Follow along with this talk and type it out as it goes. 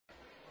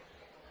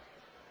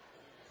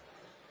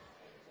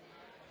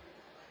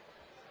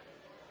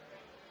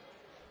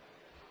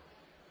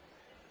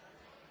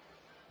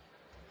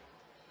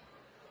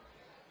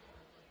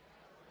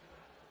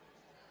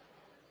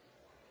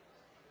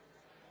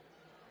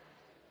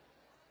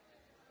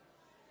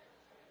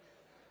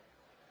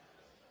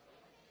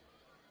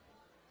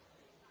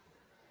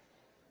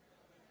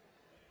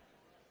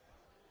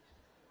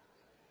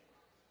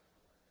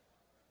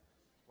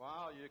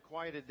Wow, you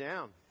quieted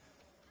down.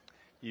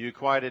 You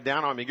quieted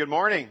down on me. Good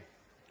morning.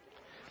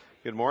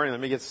 Good morning. Let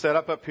me get set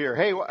up here.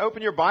 Hey,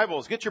 open your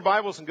Bibles. Get your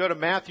Bibles and go to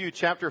Matthew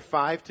chapter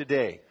 5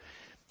 today.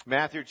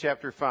 Matthew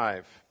chapter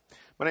 5.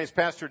 My name is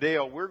Pastor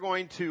Dale. We're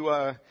going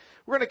to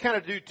kind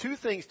of do two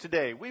things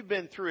today. We've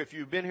been through, if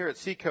you've been here at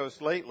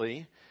Seacoast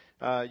lately,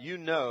 you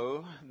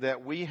know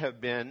that we have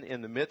been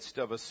in the midst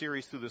of a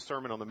series through the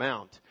Sermon on the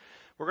Mount.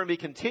 We're going to be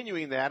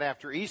continuing that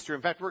after Easter.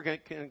 In fact, we're going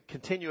to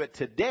continue it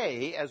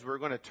today as we're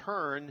going to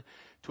turn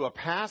to a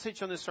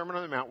passage on the Sermon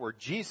on the Mount where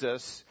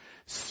Jesus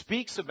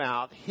speaks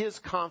about his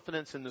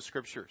confidence in the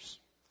Scriptures.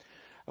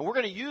 And we're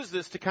going to use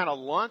this to kind of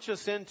launch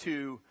us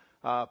into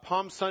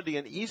Palm Sunday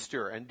and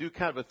Easter and do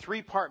kind of a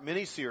three-part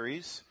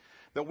mini-series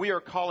that we are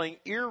calling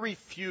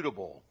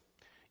Irrefutable.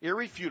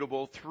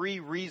 Irrefutable, 3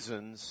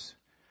 reasons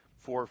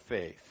for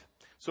faith.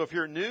 So if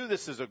you're new,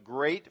 this is a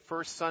great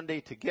first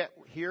Sunday to get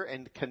here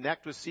and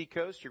connect with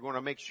Seacoast. You're going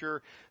to make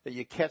sure that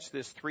you catch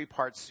this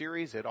 3-part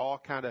series. It all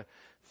kind of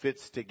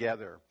fits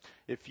together.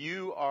 If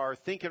you are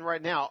thinking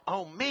right now,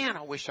 oh man,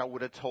 I wish I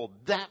would have told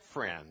that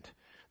friend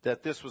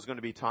that this was going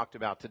to be talked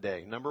about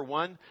today. Number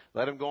 1,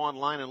 let them go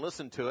online and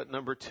listen to it.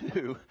 Number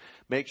 2,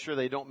 make sure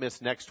they don't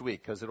miss next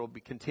week because it'll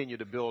continue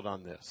to build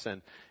on this.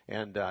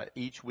 And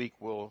each week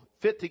will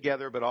fit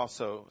together but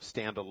also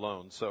stand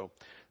alone. So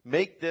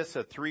make this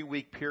a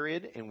 3-week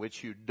period in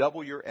which you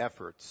double your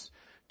efforts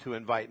to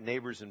invite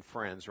neighbors and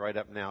friends right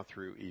up now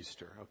through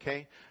Easter,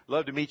 okay?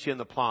 Love to meet you in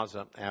the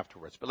plaza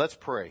afterwards. But let's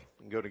pray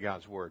and go to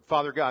God's Word.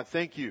 Father God,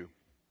 thank you.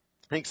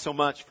 Thanks so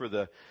much for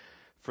the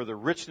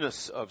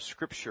richness of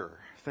Scripture.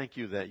 Thank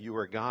you that you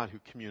are God who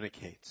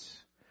communicates.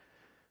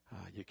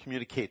 You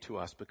communicate to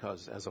us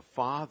because as a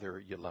father,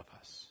 you love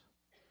us.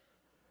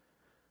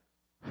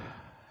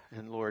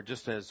 And Lord,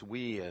 just as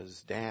we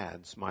as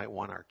dads might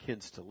want our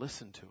kids to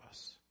listen to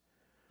us,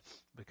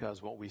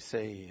 because what we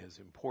say is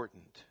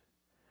important,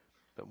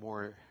 but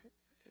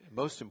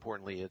most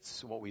importantly,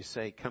 it's what we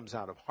say comes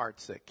out of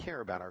hearts that care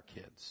about our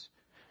kids.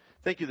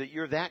 Thank you that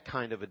you're that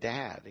kind of a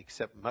dad,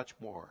 except much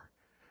more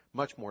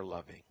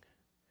loving.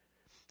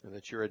 And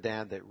that you're a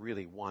dad that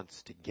really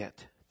wants to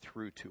get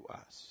through to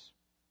us.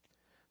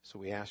 So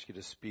we ask you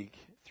to speak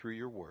through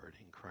your word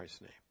in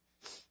Christ's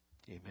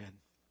name. Amen.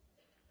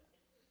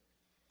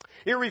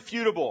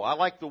 Irrefutable. I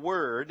like the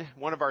word.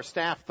 One of our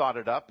staff thought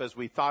it up as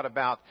we thought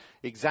about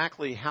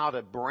exactly how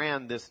to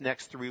brand this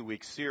next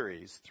 3-week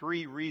series.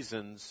 3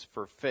 reasons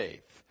for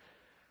faith.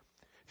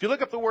 If you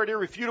look up the word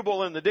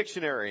irrefutable in the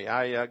dictionary,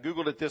 I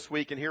Googled it this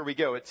week and here we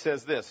go. It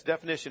says this,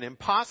 definition,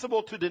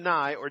 impossible to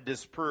deny or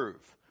disprove.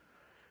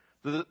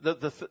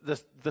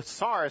 The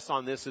thesaurus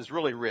on this is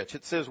really rich.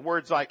 It says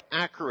words like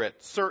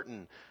accurate,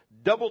 certain,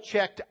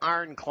 double-checked,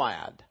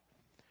 ironclad.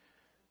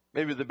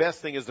 Maybe the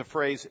best thing is the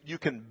phrase, you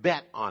can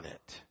bet on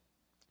it.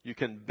 You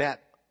can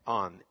bet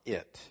on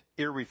it.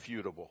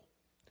 Irrefutable.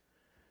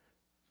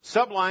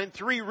 Subline,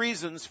 3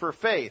 reasons for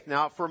faith.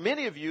 Now, for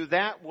many of you,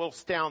 that will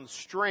sound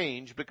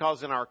strange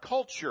because in our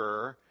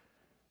culture,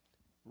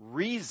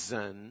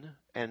 reason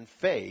and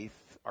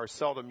faith are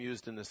seldom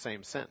used in the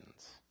same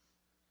sentence.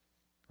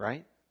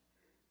 Right?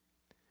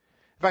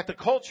 In fact, the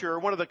culture,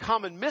 one of the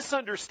common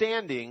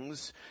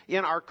misunderstandings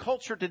in our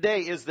culture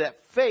today is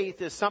that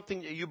faith is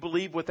something that you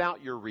believe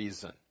without your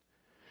reason.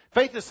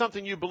 Faith is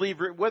something you believe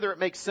whether it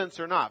makes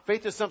sense or not.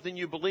 Faith is something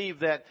you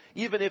believe that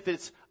even if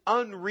it's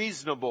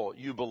unreasonable,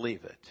 you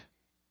believe it.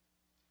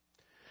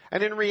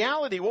 And in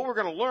reality, what we're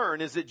going to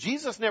learn is that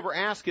Jesus never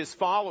asked his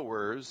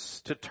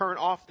followers to turn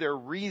off their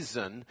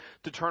reason,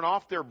 to turn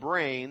off their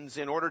brains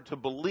in order to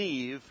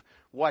believe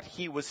what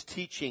he was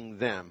teaching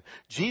them.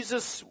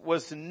 Jesus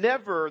was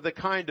never the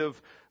kind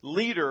of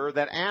leader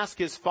that asked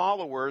his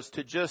followers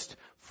to just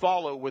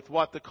follow with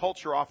what the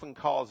culture often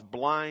calls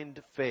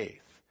blind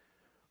faith.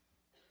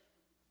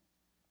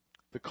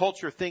 The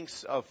culture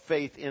thinks of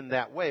faith in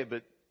that way,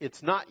 but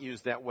it's not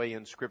used that way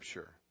in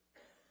Scripture.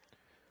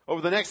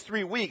 Over the next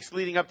 3 weeks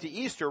leading up to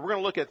Easter, we're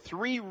going to look at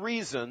 3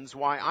 reasons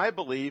why I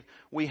believe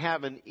we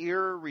have an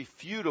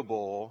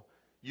irrefutable,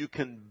 you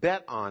can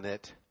bet on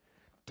it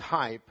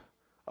type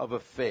of a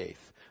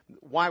faith.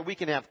 Why we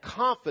can have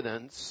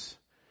confidence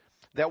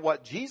that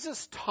what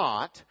Jesus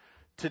taught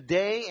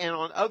today and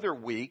on other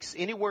weeks,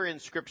 anywhere in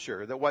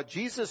Scripture, that what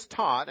Jesus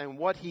taught and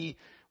what he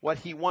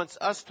wants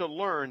us to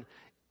learn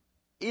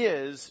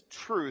is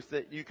truth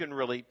that you can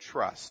really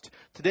trust.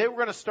 Today we're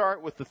going to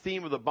start with the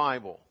theme of the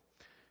Bible.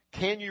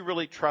 Can you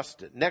really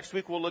trust it? Next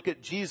week we'll look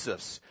at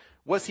Jesus.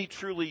 Was he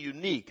truly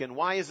unique? And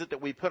why is it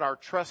that we put our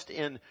trust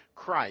in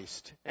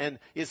Christ? And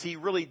is he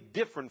really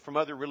different from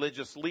other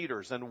religious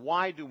leaders? And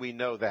why do we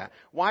know that?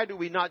 Why do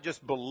we not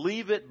just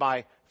believe it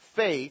by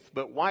faith,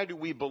 but why do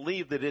we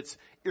believe that it's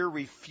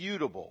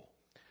irrefutable?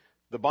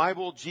 The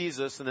Bible,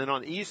 Jesus, and then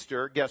on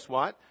Easter, guess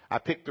what? I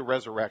picked the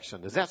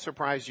resurrection. Does that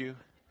surprise you?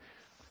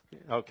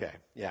 Okay,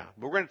 yeah.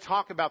 But we're going to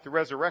talk about the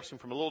resurrection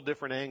from a little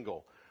different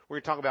angle. We're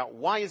going to talk about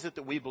why is it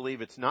that we believe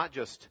it's not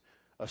just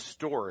a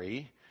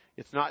story,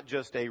 it's not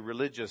just a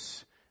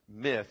religious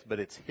myth, but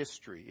it's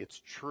history.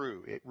 It's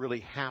true. It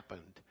really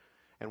happened.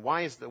 And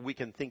why is that we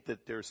can think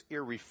that there's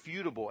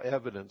irrefutable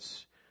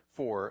evidence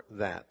for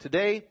that?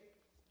 Today,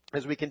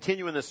 as we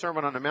continue in the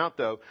Sermon on the Mount,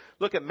 though,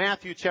 look at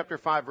Matthew chapter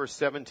 5, verse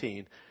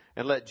 17,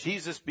 and let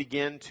Jesus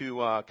begin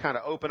to kind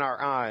of open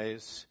our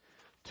eyes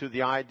to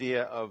the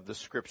idea of the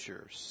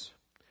Scriptures.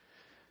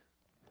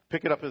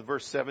 Pick it up at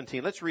verse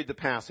 17. Let's read the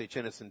passage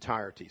in its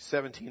entirety,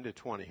 17 to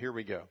 20. Here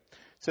we go. It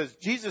says,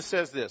 Jesus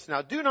says this,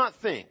 "Now do not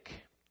think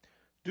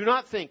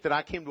that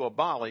I came to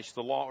abolish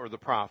the law or the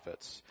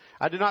prophets.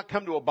 I did not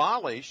come to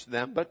abolish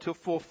them, but to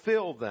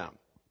fulfill them.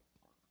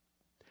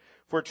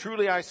 For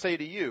truly I say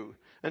to you,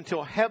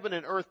 until heaven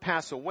and earth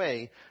pass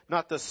away,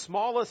 not the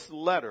smallest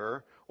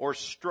letter or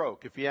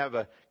stroke." If you have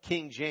a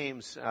King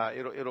James,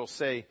 it'll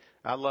say,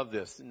 I love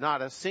this,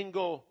 not a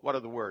single, what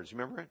are the words?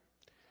 Remember it?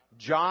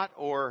 Jot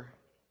or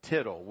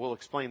tittle. We'll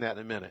explain that in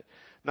a minute.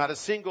 Not a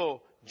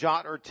single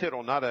jot or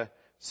tittle, not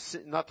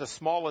the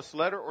smallest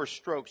letter or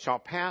stroke shall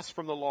pass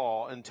from the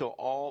law until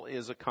all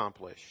is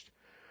accomplished.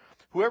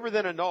 Whoever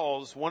then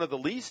annuls one of the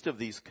least of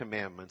these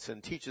commandments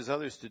and teaches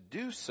others to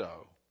do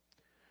so,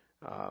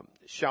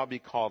 shall be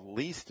called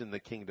least in the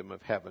kingdom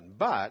of heaven.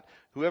 But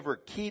whoever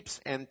keeps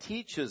and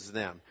teaches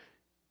them,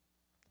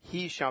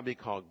 he shall be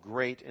called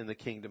great in the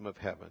kingdom of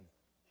heaven.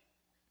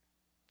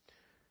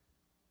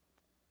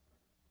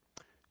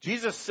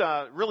 Jesus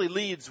really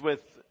leads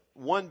with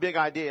one big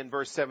idea in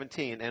verse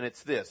 17, and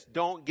it's this: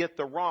 don't get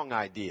the wrong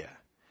idea.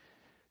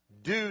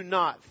 Do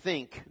not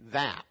think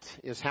that,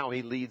 is how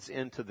he leads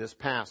into this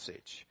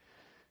passage.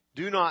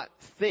 Do not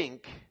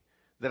think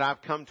that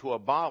I've come to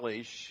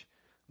abolish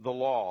the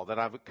law, that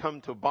I've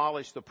come to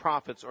abolish the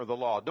prophets or the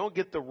law. Don't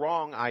get the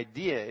wrong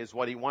idea is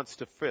what he wants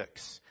to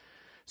fix.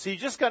 So you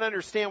just got to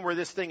understand where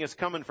this thing is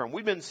coming from.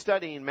 We've been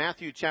studying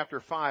Matthew chapter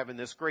 5 in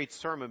this great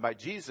sermon by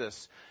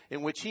Jesus,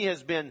 in which he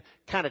has been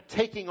kind of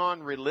taking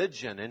on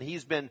religion, and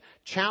he's been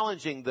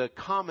challenging the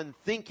common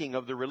thinking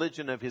of the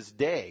religion of his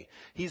day.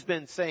 He's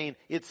been saying,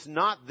 it's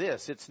not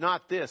this,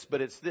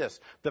 but it's this.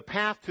 The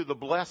path to the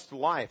blessed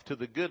life, to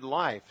the good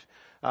life,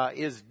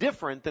 is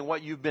different than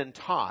what you've been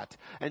taught.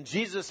 And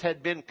Jesus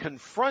had been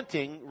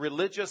confronting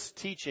religious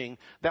teaching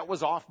that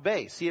was off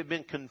base. He had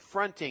been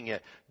confronting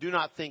it. Do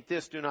not think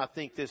this, do not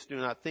think this, do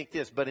not think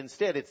this. But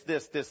instead it's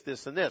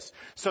this, and this.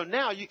 So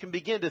now you can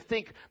begin to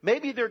think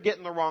maybe they're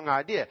getting the wrong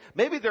idea.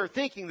 Maybe they're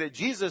thinking that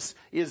Jesus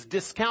is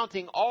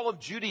discounting all of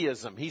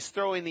Judaism. He's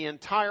throwing the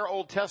entire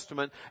Old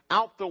Testament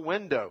out the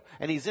window.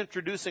 And he's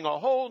introducing a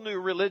whole new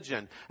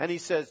religion. And he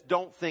says,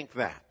 don't think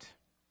that.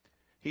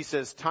 He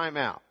says, time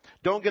out.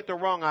 Don't get the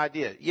wrong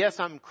idea. Yes,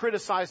 I'm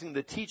criticizing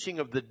the teaching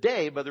of the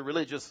day by the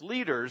religious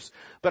leaders,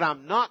 but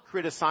I'm not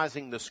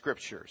criticizing the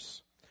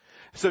Scriptures.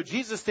 So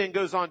Jesus then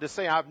goes on to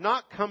say, I've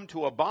not come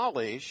to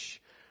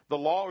abolish the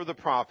law or the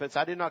prophets.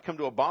 I did not come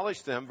to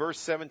abolish them, verse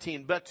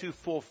 17, but to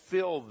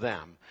fulfill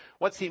them.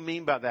 What's he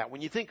mean by that? When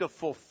you think of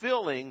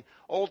fulfilling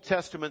Old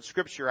Testament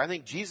Scripture, I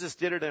think Jesus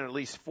did it in at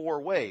least 4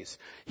 ways.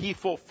 He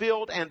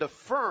fulfilled and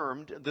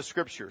affirmed the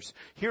Scriptures.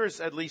 Here's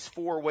at least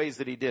 4 ways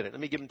that he did it. Let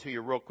me give them to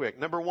you real quick.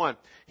 Number 1,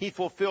 he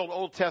fulfilled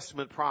Old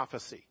Testament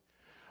prophecy.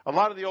 A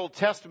lot of the Old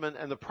Testament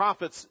and the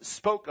prophets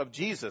spoke of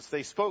Jesus.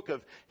 They spoke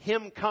of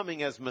him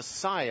coming as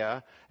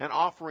Messiah and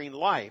offering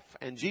life.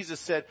 And Jesus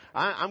said,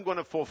 I'm going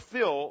to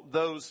fulfill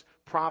those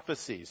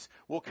prophecies.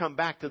 We'll come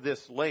back to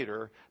this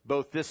later,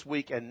 both this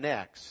week and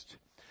next.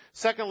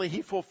 Secondly,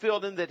 he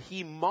fulfilled in that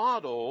he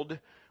modeled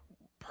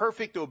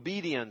perfect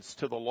obedience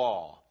to the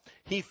law.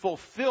 He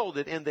fulfilled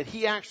it in that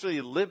he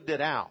actually lived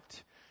it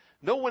out.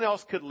 No one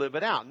else could live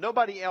it out.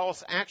 Nobody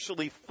else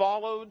actually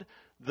followed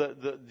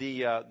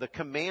the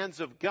commands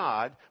of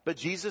God, but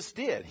Jesus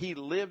did. He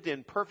lived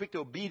in perfect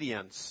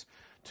obedience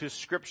to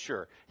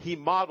Scripture. He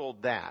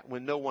modeled that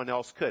when no one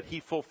else could. He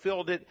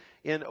fulfilled it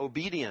in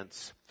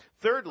obedience.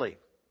 Thirdly,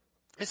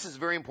 this is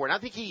very important.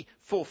 I think he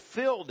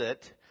fulfilled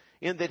it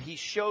in that he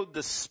showed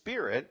the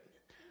Spirit,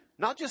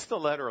 not just the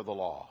letter of the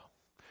law.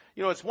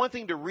 You know, it's one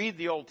thing to read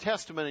the Old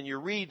Testament and you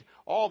read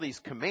all these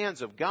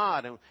commands of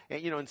God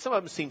and some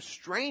of them seem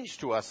strange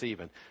to us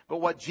even.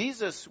 But what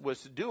Jesus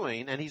was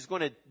doing, and he's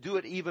going to do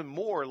it even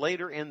more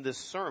later in this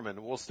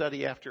sermon, we'll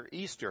study after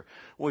Easter,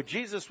 where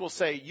Jesus will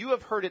say, you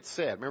have heard it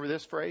said. Remember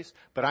this phrase?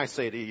 But I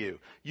say to you.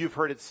 You've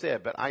heard it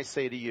said, but I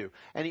say to you.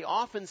 And he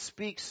often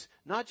speaks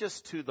not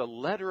just to the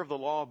letter of the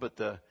law, but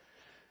the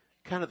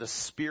kind of the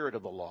spirit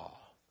of the law.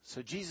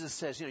 So Jesus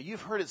says,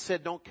 you've heard it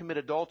said, don't commit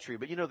adultery.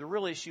 But the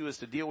real issue is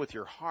to deal with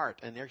your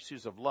heart and the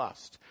issues of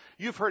lust.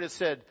 You've heard it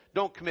said,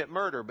 don't commit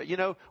murder. But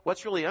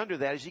what's really under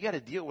that is you got to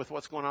deal with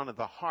what's going on in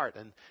the heart.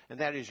 And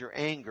that is your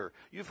anger.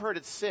 You've heard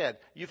it said.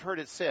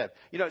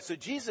 So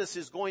Jesus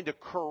is going to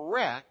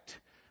correct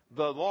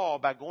the law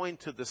by going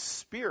to the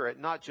Spirit,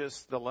 not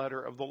just the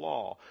letter of the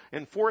law.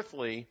 And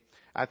fourthly,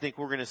 I think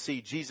we're going to see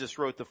Jesus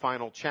wrote the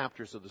final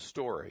chapters of the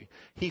story.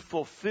 He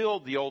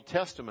fulfilled the Old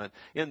Testament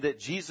in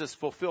that Jesus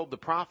fulfilled the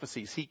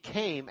prophecies. He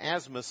came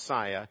as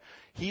Messiah.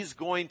 He's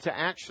going to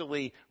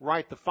actually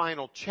write the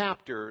final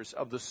chapters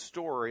of the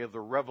story of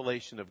the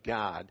revelation of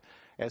God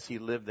as he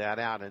lived that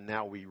out, and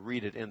now we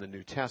read it in the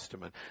New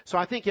Testament. So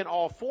I think in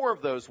all 4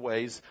 of those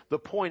ways, the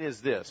point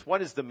is this.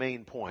 What is the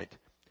main point?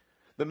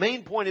 The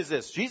main point is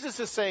this. Jesus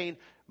is saying,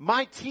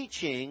 my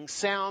teaching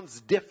sounds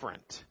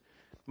different.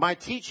 My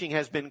teaching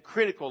has been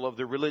critical of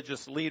the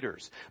religious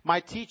leaders.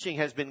 My teaching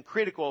has been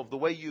critical of the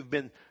way you've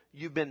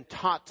been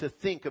taught to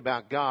think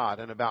about God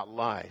and about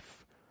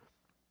life.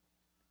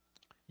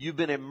 You've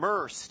been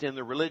immersed in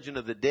the religion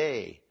of the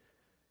day.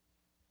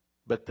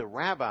 But the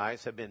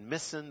rabbis have been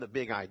missing the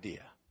big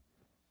idea.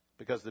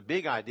 Because the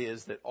big idea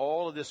is that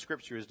all of this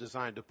scripture is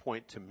designed to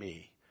point to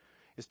me.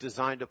 It's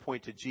designed to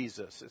point to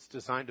Jesus. It's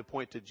designed to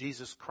point to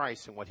Jesus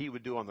Christ and what he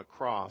would do on the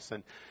cross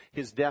and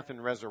his death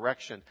and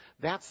resurrection.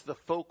 That's the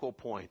focal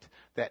point.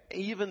 That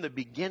even the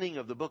beginning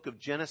of the book of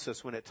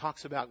Genesis, when it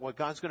talks about what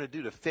God's going to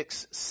do to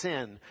fix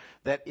sin,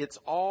 that it's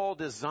all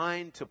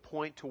designed to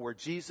point toward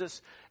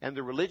Jesus. And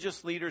the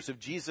religious leaders of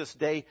Jesus'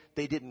 day,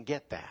 they didn't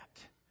get that.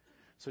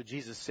 So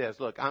Jesus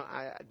says, look,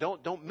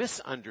 don't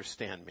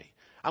misunderstand me.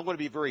 I'm going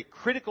to be very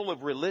critical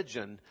of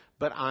religion,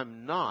 but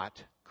I'm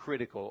not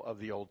critical of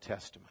the Old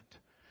Testament.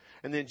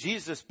 And then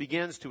Jesus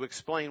begins to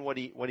explain what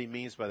he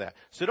means by that.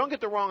 So don't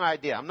get the wrong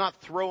idea. I'm not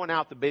throwing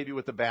out the baby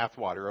with the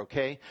bathwater,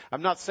 okay?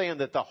 I'm not saying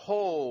that the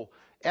whole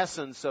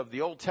essence of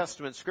the Old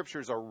Testament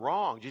scriptures are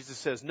wrong. Jesus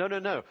says,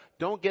 no.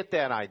 Don't get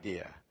that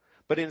idea.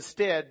 But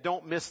instead,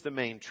 don't miss the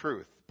main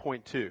truth.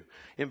 Point 2.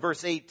 In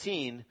verse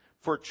 18,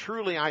 for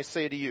truly I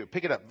say to you.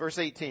 Pick it up. Verse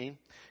 18.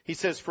 He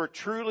says, for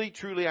truly,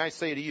 truly I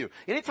say to you.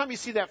 Anytime you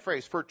see that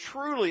phrase, for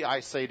truly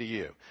I say to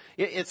you,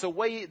 it's a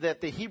way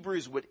that the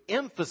Hebrews would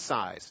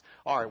emphasize,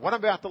 all right, what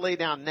I'm about to lay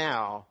down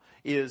now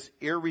is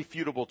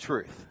irrefutable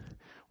truth.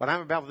 What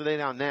I'm about to lay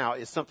down now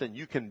is something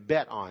you can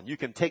bet on. You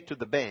can take to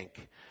the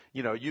bank.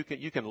 You know, you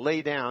can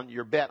lay down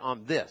your bet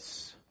on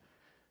this.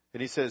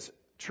 And he says,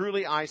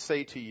 truly I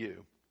say to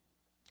you,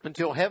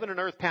 until heaven and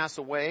earth pass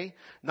away,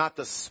 not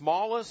the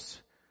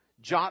smallest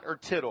jot or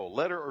tittle,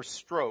 letter or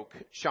stroke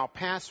shall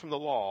pass from the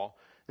law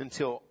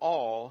until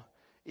all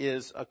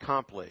is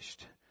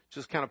accomplished.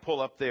 Just kind of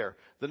pull up there.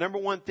 The number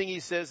one thing he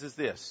says is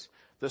this.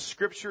 The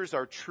scriptures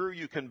are true.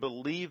 You can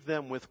believe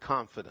them with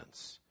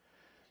confidence.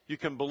 You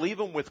can believe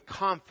them with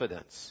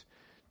confidence.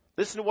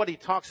 Listen to what he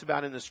talks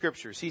about in the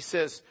scriptures. He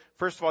says,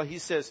 first of all, he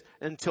says,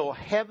 until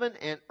heaven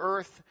and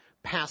earth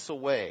pass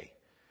away.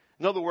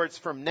 In other words,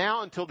 from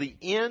now until the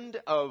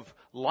end of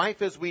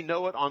life as we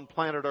know it on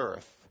planet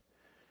Earth.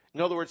 In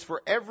other words,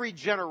 for every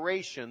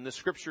generation, the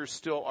scriptures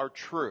still are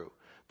true.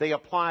 They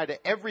apply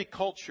to every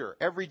culture,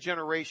 every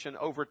generation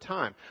over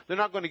time. They're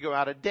not going to go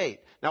out of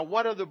date. Now,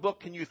 what other book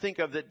can you think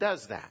of that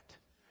does that?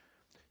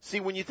 See,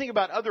 when you think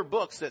about other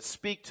books that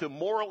speak to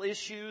moral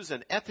issues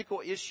and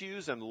ethical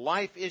issues and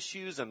life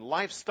issues and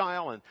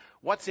lifestyle and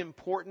what's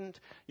important,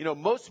 you know,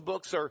 most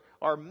books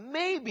are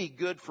maybe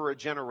good for a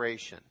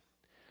generation.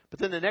 But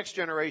then the next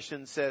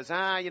generation says,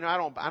 I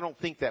don't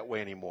think that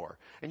way anymore.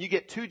 And you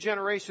get 2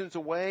 generations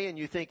away and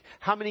you think,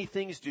 how many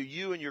things do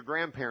you and your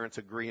grandparents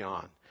agree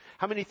on?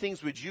 How many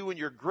things would you and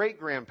your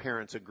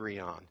great-grandparents agree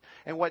on?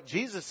 And what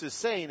Jesus is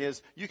saying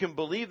is, you can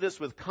believe this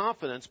with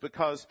confidence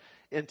because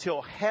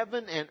until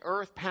heaven and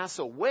earth pass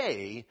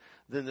away,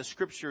 then the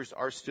scriptures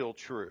are still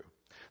true.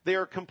 They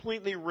are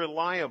completely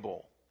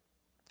reliable.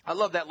 I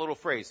love that little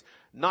phrase,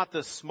 not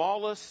the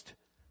smallest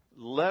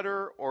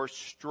letter or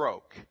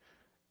stroke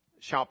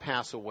shall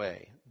pass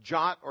away.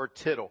 Jot or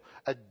tittle.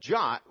 A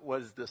jot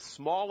was the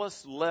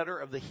smallest letter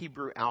of the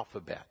Hebrew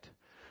alphabet.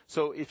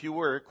 So if you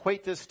were to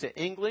equate this to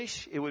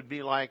English, it would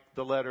be like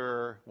the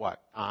letter, what?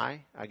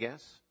 I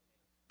guess?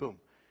 Boom.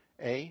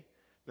 A.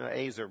 No,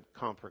 A's are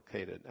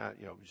complicated.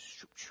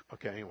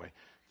 Okay, anyway.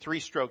 3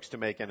 strokes to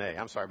make an A.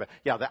 I'm sorry, but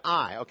yeah, the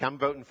I. Okay, I'm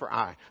voting for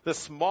I. The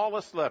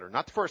smallest letter,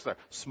 not the first letter.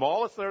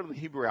 Smallest letter of the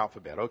Hebrew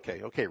alphabet.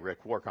 Okay,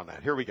 Rick, work on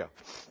that. Here we go.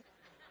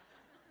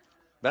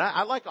 But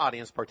I like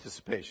audience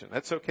participation.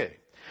 That's okay.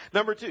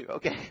 Number 2,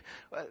 okay.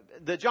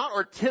 The jot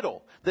or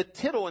tittle. The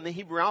tittle in the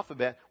Hebrew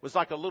alphabet was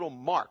like a little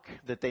mark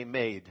that they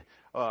made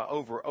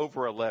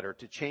over a letter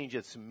to change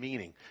its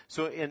meaning.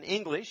 So in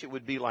English, it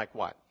would be like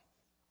what?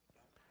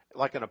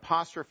 Like an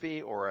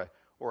apostrophe or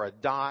a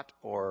dot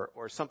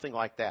or something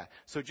like that.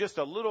 So just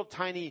a little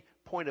tiny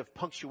point of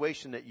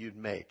punctuation that you'd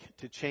make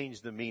to change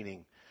the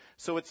meaning.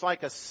 So it's like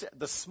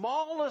the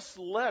smallest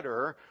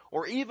letter,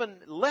 or even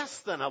less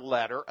than a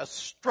letter, a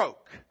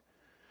stroke.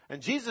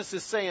 And Jesus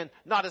is saying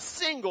not a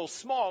single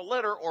small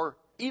letter or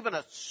even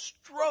a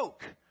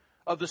stroke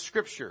of the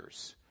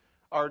scriptures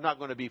are not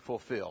going to be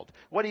fulfilled.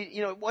 What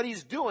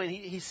he's doing,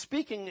 he's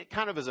speaking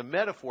kind of as a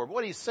metaphor. But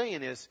what he's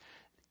saying is,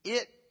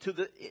 to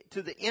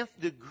the nth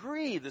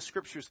degree, the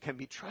scriptures can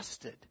be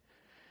trusted.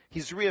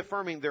 He's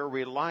reaffirming their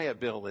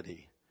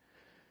reliability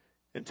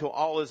until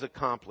all is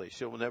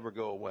accomplished. It will never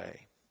go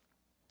away.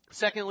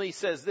 Secondly, he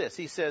says this.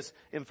 He says,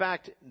 in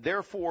fact,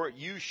 therefore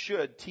you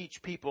should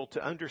teach people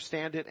to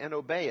understand it and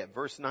obey it.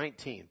 Verse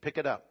 19. Pick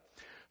it up.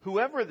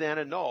 Whoever then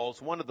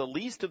annuls one of the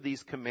least of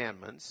these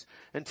commandments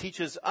and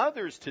teaches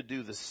others to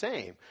do the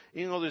same.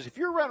 In other words, if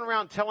you're running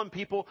around telling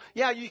people,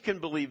 yeah, you can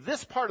believe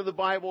this part of the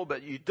Bible,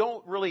 but you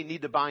don't really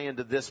need to buy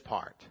into this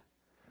part.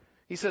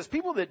 He says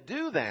people that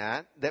do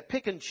that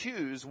pick and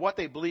choose what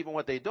they believe and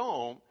what they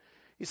don't,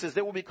 He says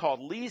they will be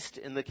called least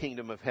in the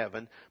kingdom of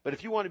heaven. But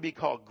if you want to be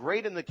called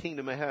great in the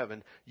kingdom of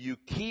heaven, you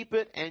keep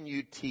it and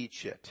you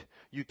teach it.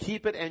 You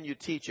keep it and you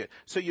teach it.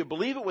 So you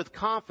believe it with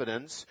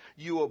confidence.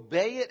 You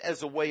obey it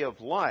as a way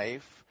of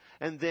life.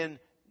 And then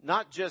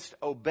not just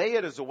obey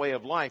it as a way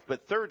of life,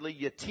 but thirdly,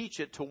 you teach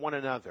it to one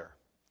another.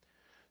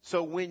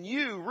 So when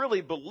you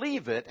really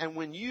believe it, and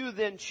when you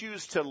then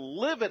choose to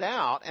live it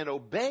out and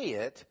obey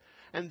it,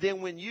 and then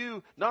when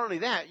you, not only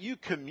that, you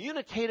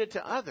communicate it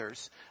to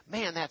others,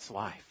 man, that's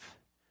life.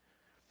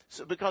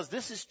 So because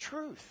this is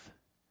truth.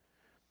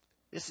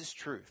 This is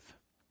truth.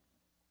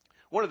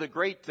 One of the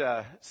great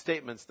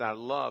statements that I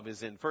love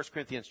is in 1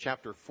 Corinthians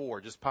chapter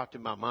 4, just popped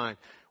in my mind,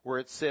 where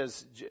it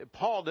says,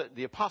 Paul,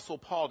 the Apostle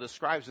Paul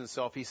describes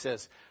himself, he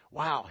says,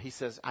 wow, he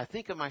says, I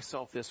think of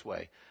myself this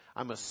way.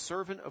 I'm a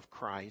servant of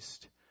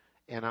Christ,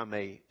 and I'm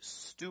a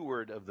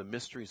steward of the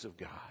mysteries of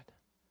God.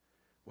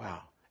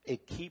 Wow, a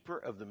keeper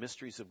of the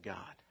mysteries of God.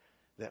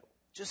 That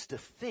just to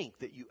think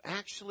that you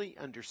actually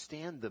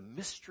understand the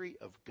mystery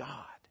of God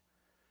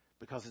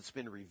because it's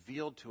been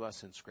revealed to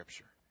us in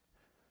Scripture.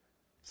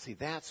 See,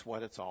 that's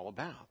what it's all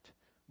about.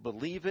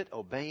 Believe it,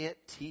 obey it,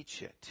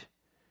 teach it.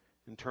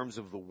 In terms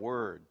of the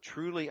Word,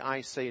 truly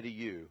I say to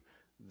you,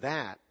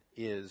 that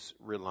is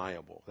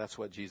reliable. That's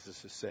what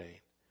Jesus is saying.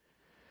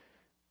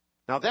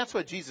 Now that's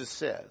what Jesus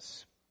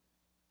says.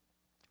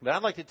 But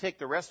I'd like to take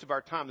the rest of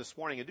our time this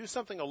morning and do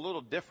something a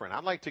little different.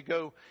 I'd like to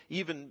go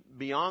even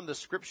beyond the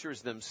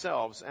Scriptures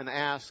themselves and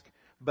ask,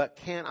 but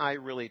can I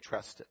really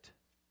trust it?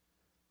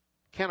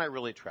 Can I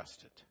really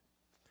trust it?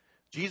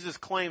 Jesus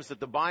claims that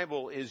the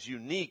Bible is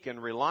unique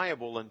and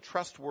reliable and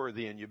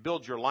trustworthy and you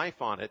build your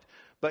life on it.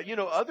 But you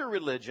know, other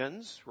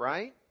religions,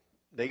 right?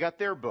 They got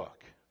their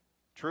book.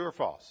 True or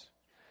false?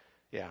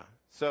 Yeah.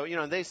 So, you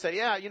know, they say,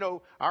 yeah, you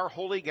know, our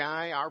holy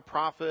guy, our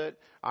prophet,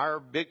 our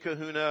big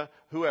kahuna,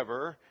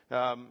 whoever,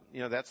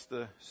 you know, that's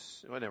the,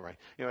 whatever,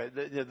 you know,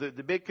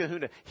 the big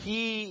kahuna,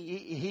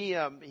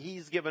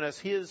 he's given us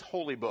his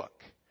holy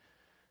book.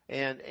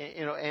 And,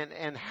 you know,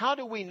 and how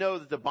do we know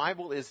that the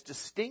Bible is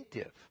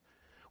distinctive?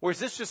 Or is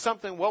this just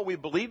something, well, we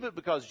believe it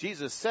because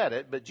Jesus said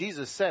it, but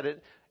Jesus said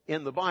it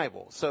in the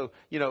Bible. So,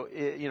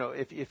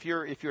 if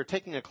you're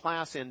taking a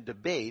class in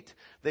debate,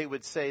 they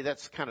would say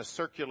that's kind of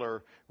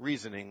circular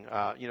reasoning.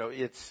 How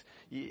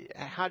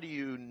do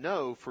you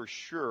know for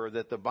sure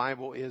that the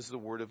Bible is the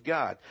Word of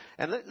God?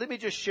 And let me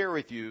just share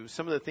with you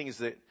some of the things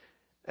that,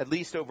 at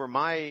least over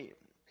my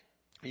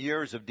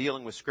years of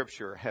dealing with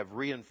Scripture, have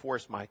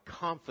reinforced my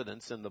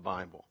confidence in the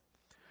Bible.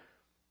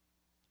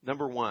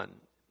 Number one,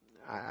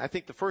 I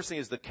think the first thing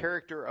is the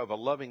character of a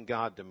loving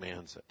God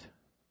demands it.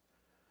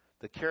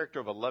 The character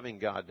of a loving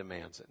God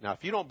demands it. Now,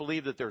 if you don't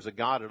believe that there's a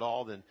God at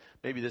all, then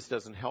maybe this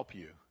doesn't help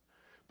you.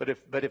 But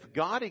if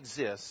God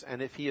exists,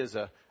 and if He is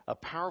a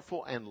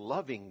powerful and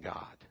loving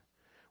God,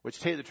 which,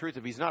 to tell you the truth,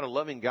 if He's not a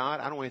loving God,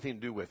 I don't want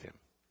anything to do with Him.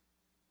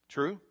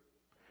 True?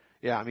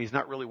 Yeah, I mean, He's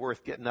not really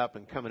worth getting up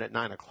and coming at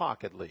 9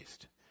 o'clock at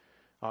least.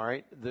 All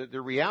right?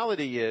 The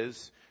reality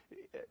is,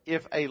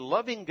 if a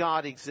loving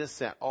God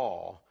exists at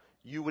all,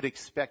 you would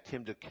expect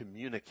Him to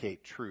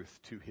communicate truth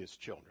to His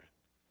children.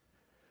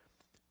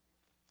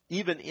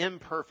 Even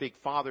imperfect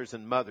fathers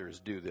and mothers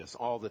do this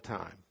all the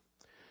time.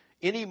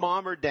 Any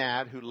mom or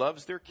dad who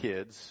loves their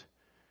kids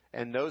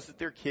and knows that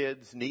their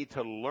kids need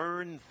to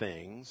learn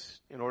things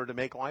in order to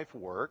make life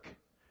work,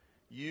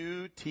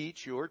 you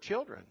teach your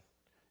children.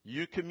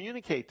 You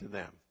communicate to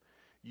them.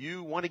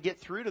 You want to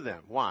get through to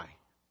them. Why?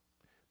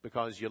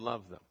 Because you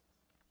love them.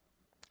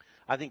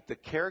 I think the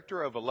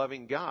character of a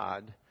loving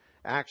God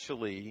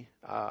actually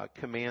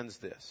commands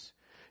this.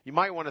 You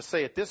might want to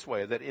say it this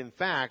way, that in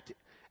fact,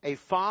 a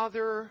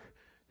father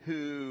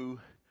who,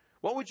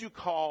 what would you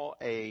call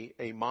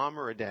a mom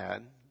or a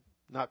dad?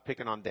 Not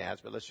picking on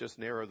dads, but let's just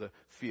narrow the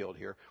field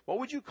here. What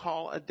would you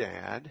call a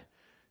dad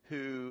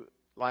who,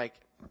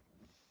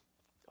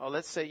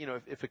 let's say, you know,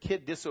 if a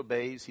kid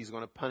disobeys, he's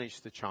going to punish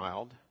the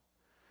child,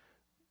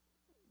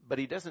 but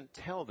he doesn't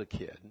tell the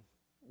kid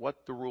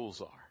what the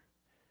rules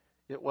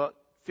are.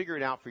 Figure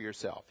it out for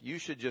yourself. You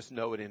should just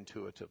know it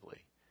intuitively.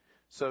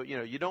 So, you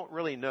know, you don't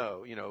really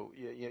know,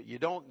 you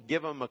don't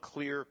give them a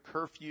clear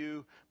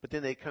curfew, but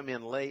then they come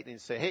in late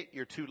and say, hey,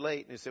 you're too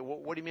late. And they say, well,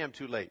 what do you mean I'm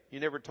too late? You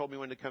never told me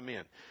when to come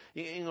in.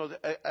 You know,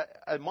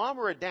 a mom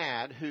or a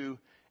dad who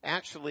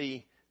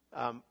actually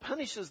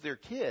punishes their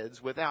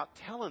kids without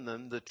telling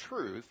them the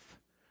truth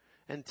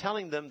and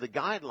telling them the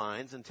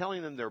guidelines and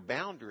telling them their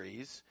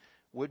boundaries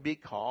would be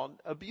called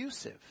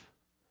abusive.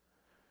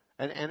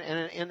 And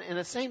in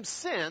the same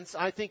sense,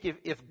 I think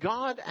if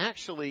God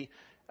actually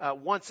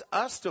wants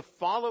us to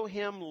follow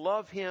Him,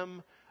 love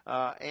Him,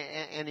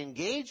 and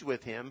engage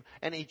with Him,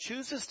 and He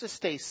chooses to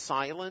stay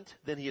silent,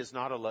 then He is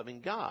not a loving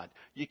God.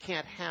 You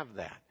can't have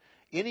that.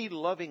 Any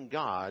loving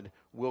God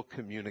will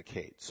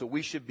communicate. So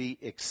we should be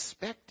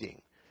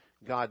expecting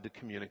God to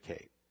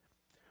communicate.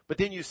 But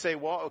then you say,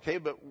 well, okay,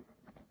 but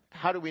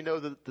how do we know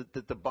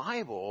that the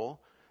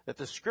Bible, that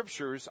the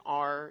Scriptures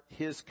are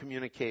His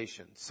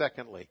communication?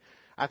 Secondly,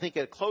 I think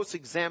a close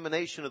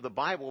examination of the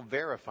Bible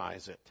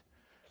verifies it.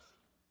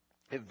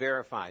 It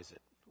verifies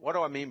it. What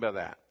do I mean by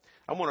that?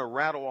 I want to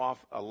rattle off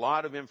a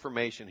lot of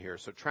information here,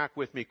 so track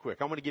with me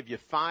quick. I want to give you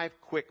 5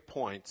 quick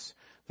points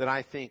that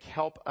I think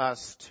help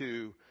us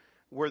to,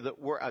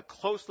 where a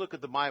close look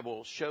at the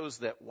Bible shows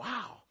that,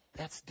 wow,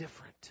 that's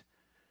different.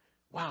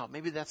 Wow,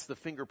 maybe that's the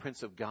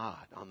fingerprints of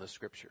God on the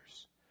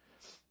Scriptures.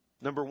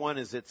 Number 1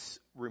 is its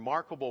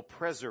remarkable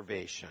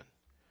preservation.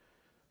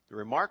 The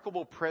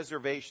remarkable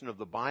preservation of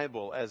the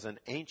Bible as an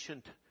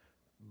ancient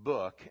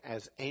book,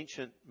 as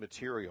ancient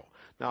material.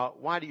 Now,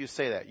 why do you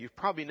say that? You've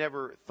probably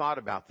never thought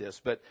about this,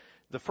 but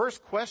the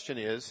first question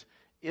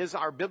is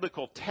our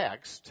biblical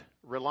text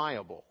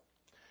reliable?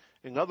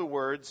 In other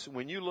words,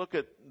 when you look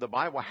at the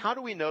Bible, how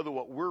do we know that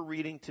what we're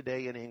reading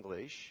today in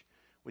English,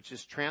 which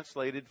is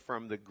translated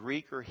from the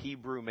Greek or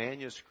Hebrew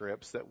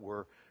manuscripts that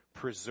were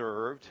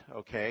preserved,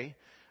 okay?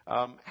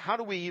 How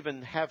do we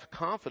even have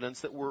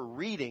confidence that we're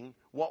reading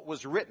what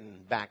was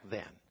written back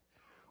then?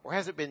 Or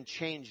has it been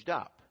changed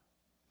up?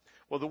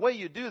 Well, the way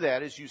you do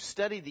that is you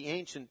study the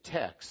ancient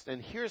text,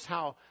 and here's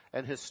how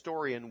an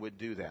historian would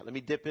do that. Let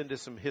me dip into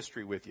some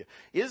history with you.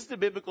 Is the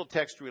biblical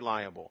text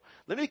reliable?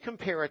 Let me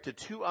compare it to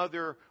 2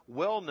 other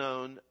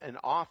well-known and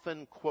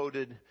often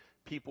quoted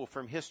people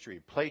from history,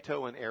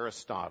 Plato and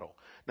Aristotle.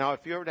 Now,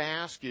 if you were to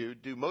ask you,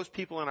 do most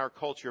people in our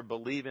culture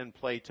believe in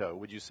Plato,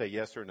 would you say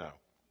yes or no?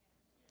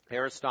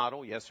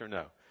 Aristotle, yes or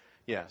no?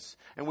 Yes.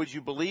 And would you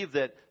believe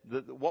that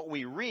what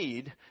we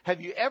read,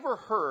 have you ever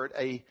heard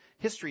a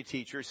history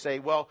teacher say,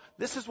 well,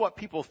 this is what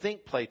people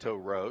think Plato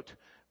wrote,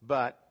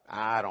 but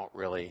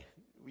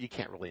you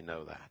can't really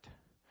know that.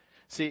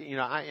 See,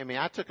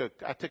 I took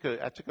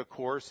a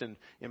course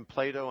in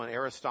Plato and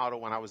Aristotle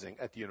when I was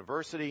at the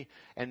university,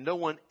 and no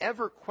one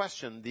ever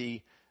questioned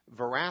the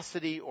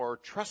veracity or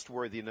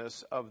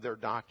trustworthiness of their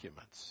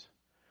documents.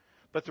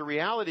 But the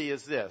reality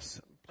is this.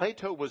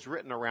 Plato was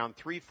written around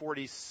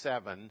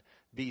 347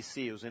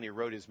 BC. It was when he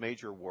wrote his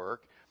major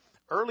work.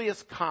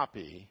 Earliest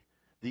copy,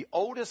 the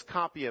oldest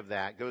copy of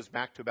that goes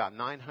back to about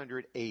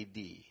 900 AD.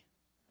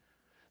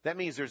 That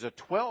means there's a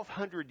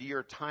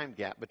 1,200-year time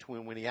gap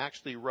between when he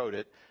actually wrote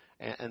it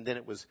and then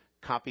it was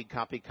copy.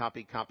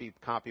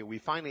 We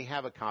finally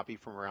have a copy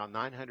from around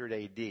 900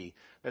 AD.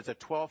 There's a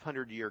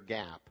 1,200-year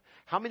gap.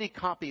 How many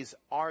copies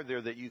are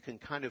there that you can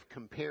kind of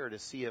compare to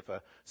see if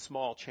a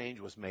small change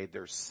was made?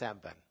 There's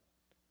 7.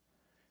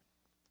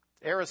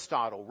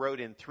 Aristotle wrote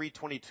in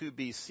 322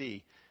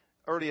 BC,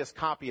 earliest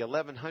copy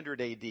 1100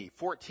 AD,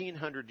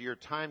 1400-year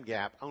time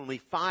gap, only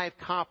 5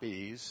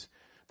 copies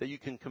that you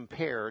can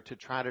compare to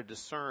try to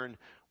discern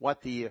what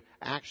he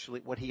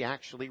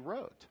actually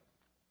wrote.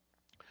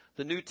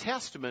 The New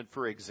Testament,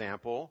 for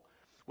example,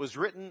 was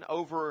written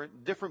over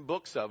different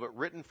books of it,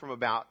 written from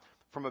about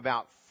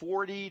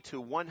 40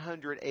 to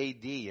 100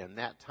 AD in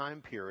that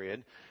time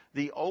period.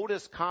 The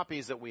oldest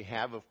copies that we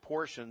have of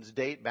portions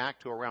date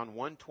back to around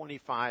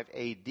 125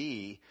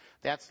 AD.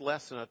 That's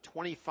less than a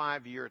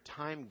 25-year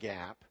time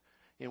gap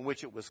in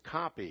which it was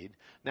copied.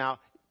 Now,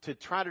 to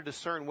try to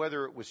discern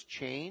whether it was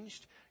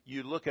changed,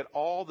 you look at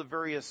all the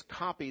various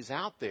copies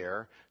out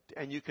there,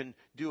 and you can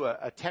do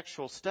a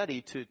textual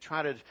study to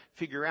try to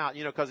figure out,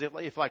 because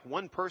if like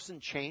one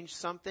person changed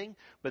something,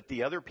 but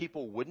the other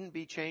people wouldn't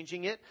be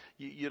changing it,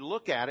 you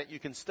look at it, you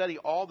can study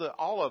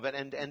all of it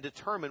and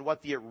determine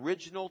what the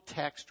original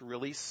text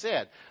really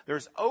said.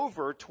 There's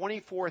over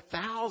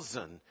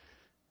 24,000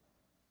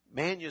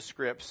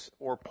 manuscripts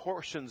or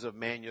portions of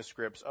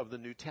manuscripts of the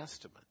New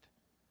Testament.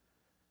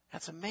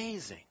 That's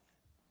amazing.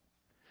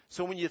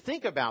 So when you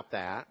think about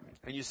that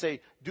and you say,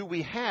 do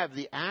we have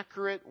the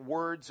accurate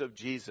words of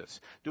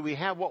Jesus? Do we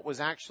have what was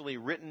actually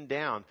written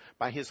down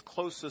by his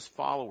closest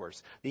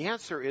followers? The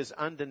answer is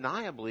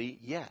undeniably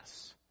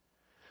yes.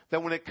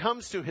 That when it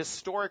comes to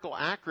historical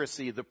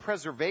accuracy, the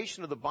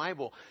preservation of the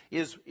Bible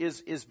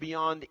is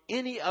beyond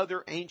any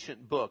other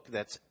ancient book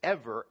that's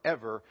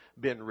ever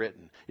been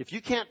written. If you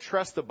can't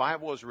trust the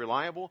Bible as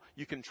reliable,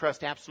 you can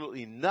trust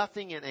absolutely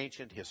nothing in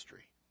ancient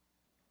history.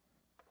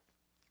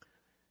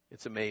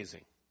 It's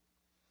amazing.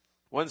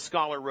 One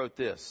scholar wrote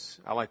this.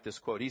 I like this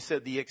quote. He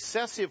said, the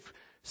excessive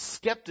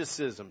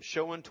skepticism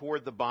shown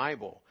toward the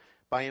Bible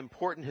by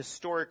important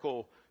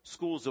historical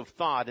schools of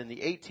thought in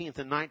the 18th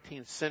and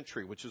 19th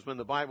century, which is when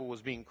the Bible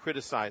was being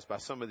criticized by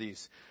some of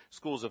these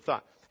schools of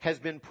thought, has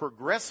been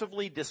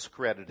progressively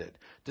discredited.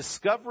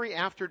 Discovery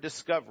after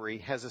discovery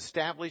has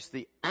established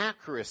the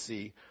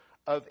accuracy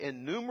of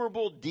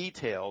innumerable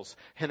details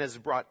and has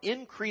brought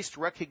increased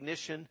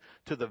recognition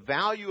to the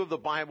value of the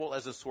Bible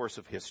as a source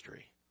of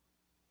history.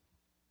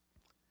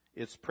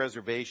 Its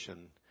preservation.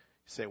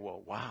 You say,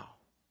 well, wow,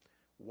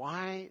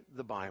 why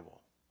the Bible?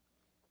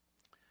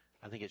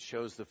 I think it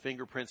shows the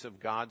fingerprints of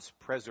God's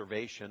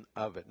preservation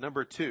of it.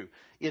 Number 2,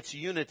 its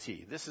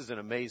unity. This is an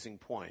amazing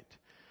point.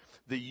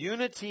 The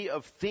unity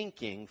of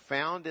thinking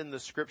found in the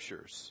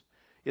Scriptures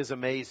is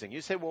amazing.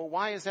 You say, well,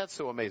 why is that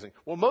so amazing?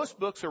 Well, most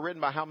books are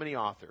written by how many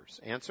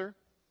authors? Answer?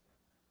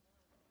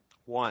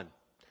 1.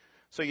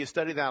 So you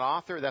study that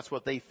author, that's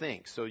what they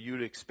think. So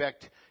you'd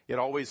expect it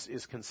always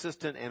is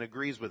consistent and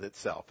agrees with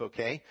itself,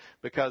 okay?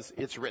 Because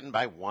it's written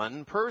by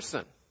one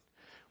person.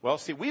 Well,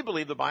 see, we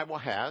believe the Bible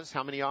has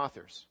how many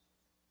authors?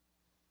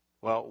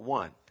 Well,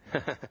 one.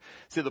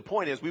 See, the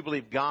point is we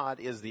believe God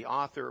is the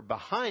author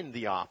behind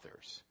the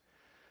authors.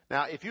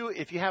 Now, if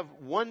you have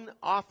one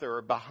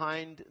author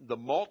behind the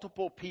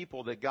multiple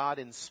people that God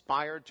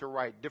inspired to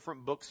write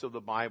different books of the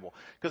Bible,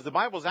 because the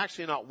Bible is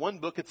actually not one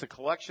book, it's a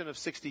collection of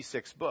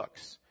 66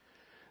 books.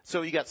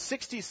 So you got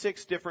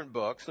 66 different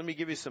books, let me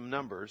give you some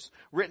numbers,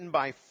 written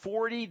by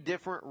 40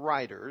 different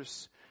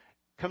writers,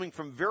 coming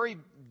from very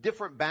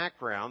different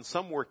backgrounds.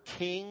 Some were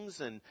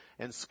kings and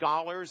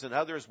scholars, and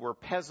others were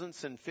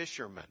peasants and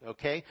fishermen,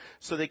 okay?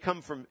 So they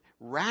come from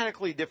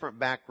radically different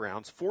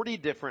backgrounds, 40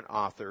 different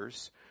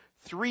authors,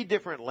 3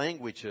 different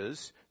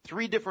languages,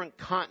 3 different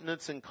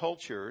continents and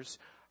cultures,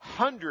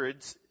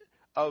 hundreds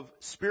of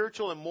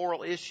spiritual and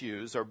moral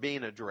issues are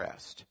being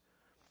addressed.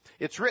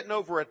 It's written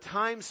over a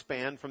time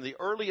span from the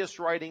earliest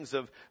writings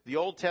of the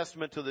Old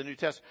Testament to the New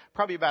Testament,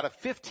 probably about a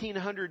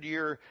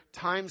 1,500-year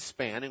time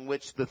span in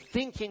which the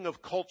thinking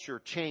of culture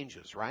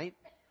changes, right?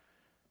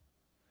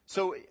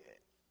 So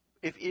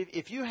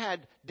if you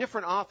had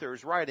different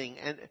authors writing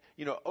and,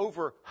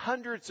 over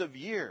hundreds of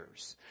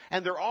years,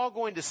 and they're all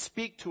going to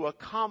speak to a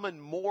common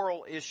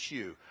moral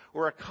issue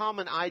or a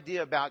common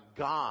idea about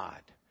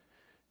God,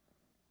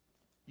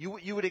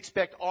 you would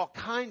expect all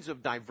kinds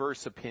of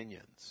diverse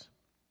opinions.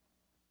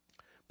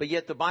 But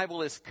yet the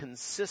Bible is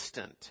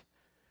consistent.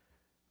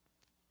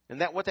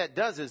 And what that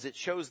does is it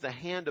shows the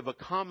hand of a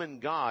common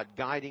God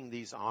guiding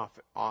these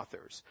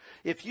authors.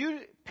 If you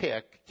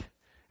picked,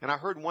 and I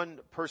heard one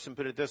person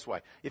put it this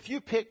way, if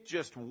you picked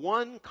just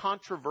one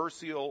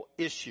controversial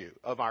issue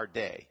of our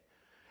day,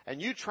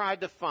 and you tried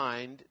to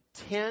find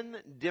 10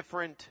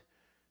 different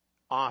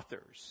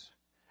authors,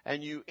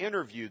 and you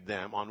interviewed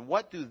them on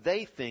what do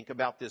they think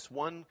about this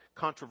one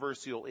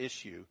controversial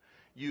issue,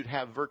 you'd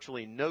have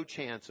virtually no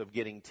chance of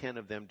getting 10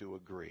 of them to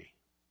agree.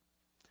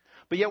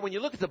 But yet when you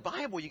look at the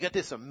Bible, you get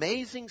this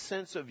amazing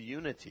sense of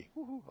unity.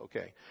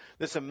 Okay.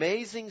 This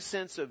amazing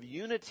sense of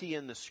unity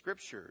in the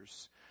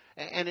Scriptures.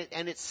 And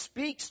it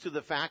speaks to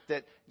the fact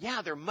that,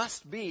 there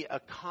must be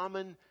a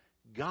common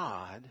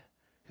God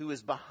who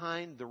is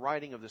behind the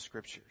writing of the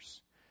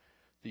Scriptures.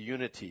 The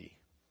unity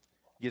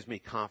gives me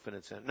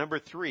confidence in it. Number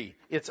 3,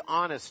 it's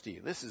honesty.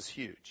 This is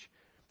huge.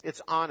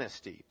 It's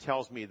honesty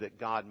tells me that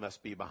God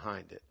must be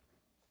behind it.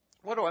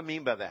 What do I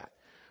mean by that?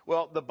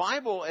 Well, the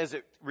Bible, as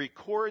it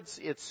records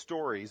its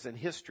stories and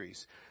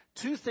histories,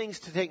 2 things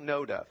to take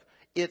note of.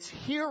 Its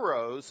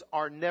heroes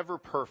are never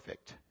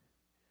perfect.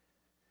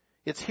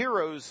 Its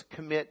heroes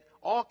commit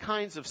all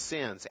kinds of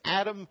sins.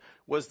 Adam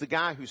was the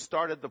guy who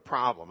started the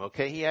problem,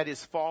 okay? He had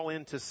his fall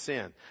into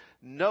sin.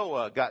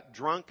 Noah got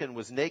drunk and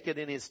was naked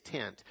in his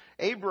tent.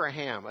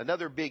 Abraham,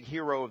 another big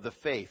hero of the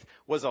faith,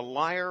 was a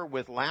liar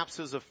with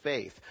lapses of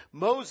faith.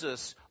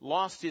 Moses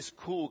lost his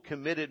cool,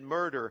 committed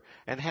murder,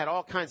 and had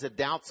all kinds of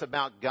doubts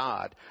about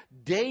God.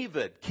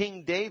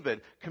 King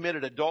David,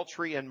 committed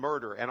adultery and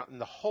murder, and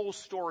the whole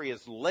story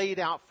is laid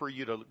out for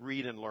you to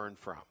read and learn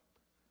from.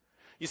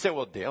 You say,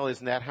 well, Dale,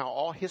 isn't that how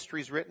all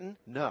history is written?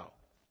 No.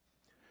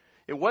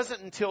 It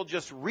wasn't until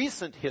just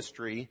recent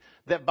history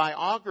that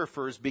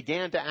biographers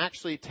began to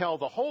actually tell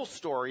the whole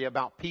story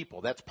about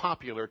people. That's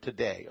popular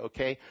today,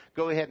 okay?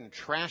 Go ahead and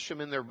trash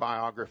them in their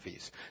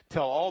biographies.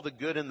 Tell all the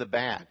good and the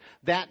bad.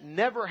 That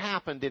never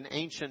happened in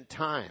ancient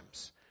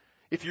times.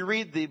 If you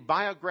read the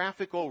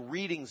biographical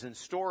readings and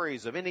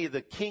stories of any of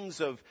the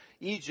kings of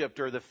Egypt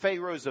or the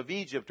pharaohs of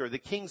Egypt or the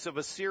kings of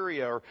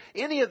Assyria or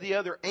any of the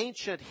other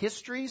ancient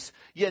histories,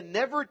 you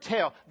never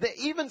tell.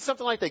 Even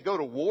something like they go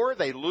to war,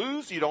 they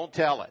lose, you don't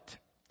tell it.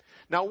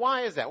 Now,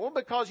 why is that? Well,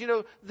 because,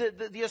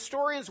 the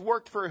historians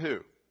worked for who?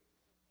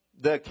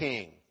 The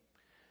king.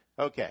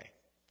 Okay.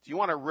 Do you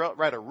want to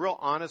write a real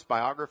honest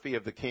biography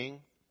of the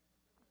king?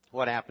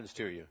 What happens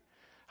to you?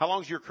 How long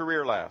does your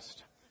career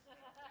last?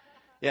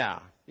 Yeah,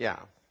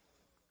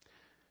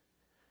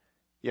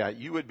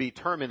 you would be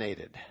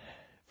terminated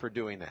for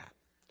doing that.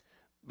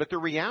 But the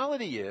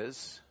reality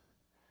is,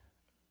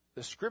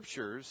 the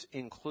Scriptures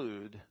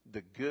include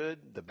the good,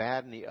 the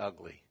bad, and the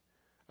ugly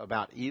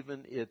about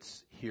even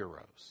its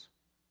heroes.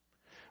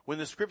 When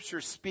the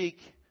Scriptures speak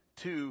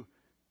to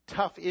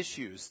tough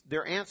issues,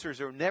 their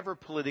answers are never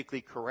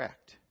politically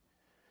correct.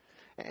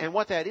 And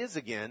what that is,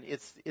 again,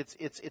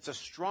 it's a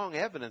strong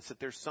evidence that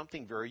there's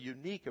something very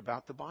unique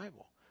about the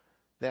Bible.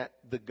 That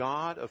the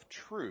God of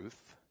truth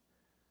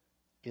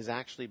is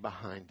actually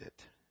behind it.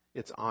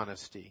 It's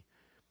honesty.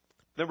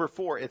 Number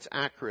 4, it's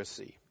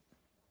accuracy.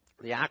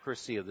 The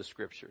accuracy of the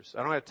Scriptures.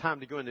 I don't have time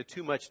to go into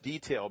too much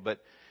detail,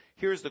 but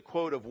here's the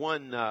quote of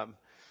one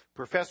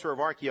professor of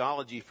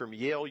archaeology from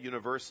Yale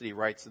University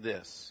writes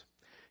this.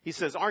 He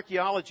says,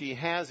 archaeology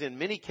has in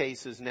many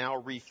cases now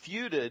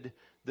refuted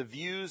the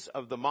views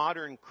of the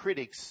modern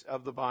critics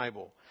of the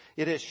Bible.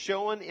 It has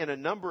shown in a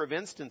number of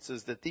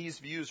instances that these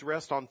views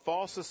rest on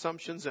false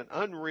assumptions and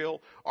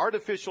unreal,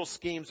 artificial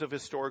schemes of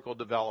historical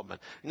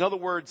development. In other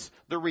words,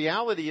 the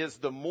reality is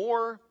the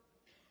more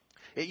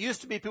It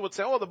used to be people would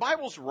say, oh, the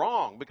Bible's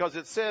wrong because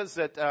it says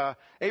that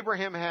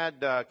Abraham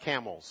had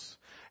camels.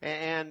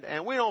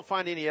 And we don't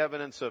find any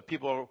evidence of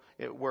people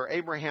where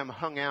Abraham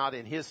hung out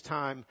in his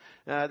time.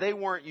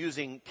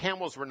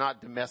 Camels were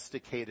not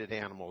domesticated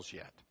animals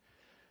yet.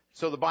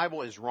 So the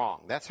Bible is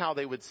wrong. That's how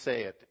they would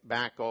say it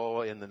back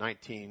in the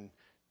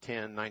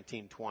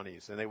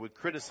 1920s. And they would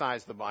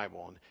criticize the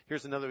Bible. And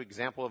here's another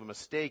example of a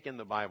mistake in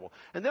the Bible.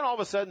 And then all of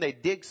a sudden they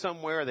dig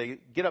somewhere, they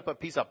get up a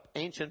piece of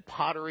ancient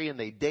pottery and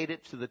they date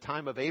it to the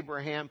time of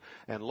Abraham.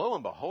 And lo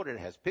and behold, it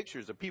has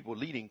pictures of people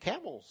leading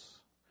camels.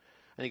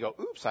 And you go,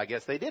 oops, I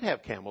guess they did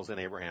have camels in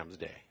Abraham's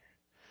day.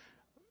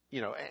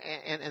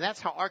 And that's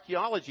how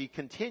archaeology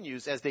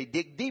continues as they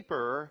dig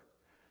deeper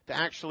to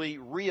actually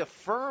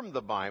reaffirm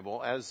the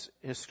Bible as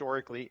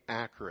historically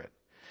accurate.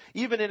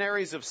 Even in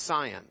areas of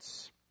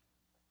science,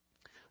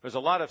 there's a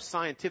lot of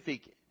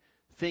scientific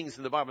things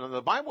in the Bible. Now,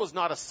 the Bible is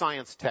not a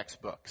science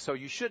textbook, so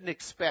you shouldn't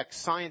expect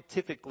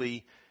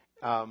scientifically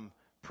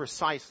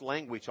precise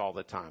language all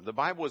the time. The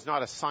Bible is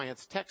not a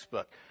science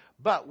textbook.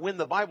 But when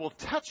the Bible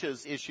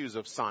touches issues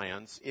of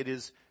science, it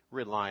is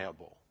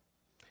reliable.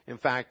 In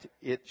fact,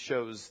 it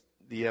shows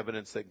the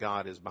evidence that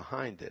God is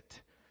behind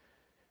it.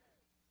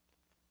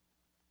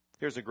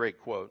 Here's a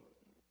great quote.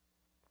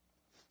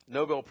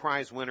 Nobel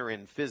Prize winner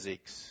in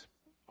physics,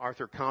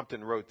 Arthur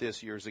Compton, wrote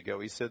this years ago.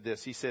 He said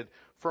this. He said,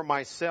 "For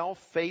myself,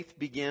 faith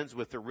begins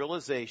with the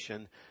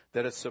realization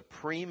that a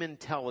supreme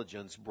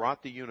intelligence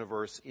brought the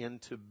universe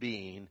into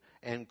being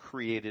and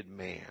created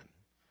man.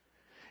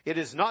 It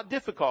is not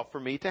difficult for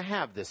me to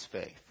have this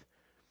faith,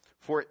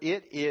 for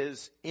it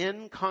is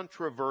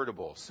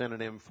incontrovertible,"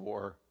 synonym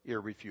for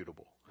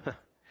irrefutable.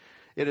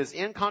 It is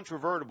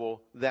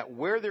incontrovertible that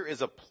where there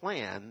is a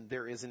plan,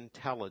 there is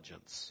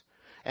intelligence.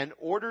 An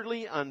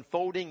orderly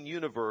unfolding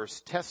universe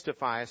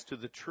testifies to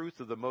the truth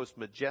of the most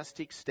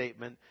majestic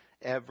statement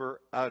ever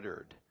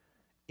uttered.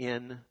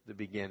 In the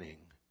beginning,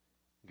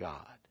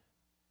 God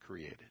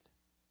created.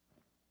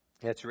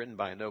 That's written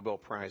by a Nobel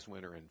Prize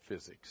winner in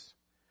physics.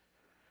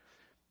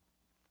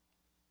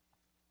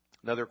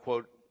 Another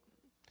quote.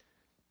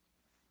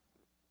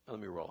 Let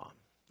me roll on.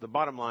 The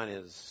bottom line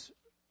is,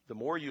 the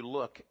more you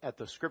look at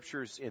the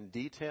scriptures in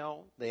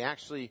detail, they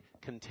actually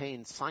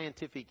contain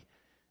scientific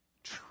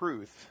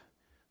truth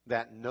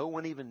that no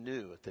one even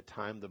knew at the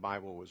time the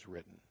Bible was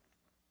written.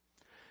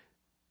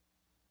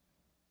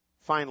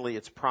 Finally,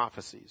 it's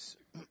prophecies.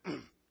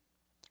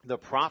 The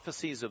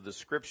prophecies of the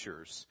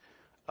scriptures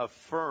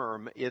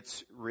affirm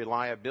its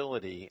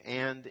reliability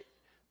and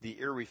the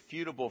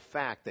irrefutable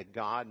fact that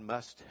God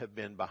must have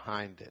been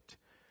behind it.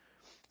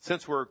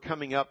 Since we're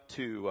coming up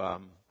to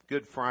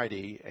Good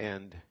Friday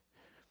and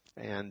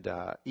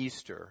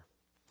Easter,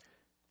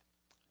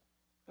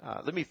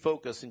 let me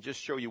focus and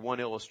just show you one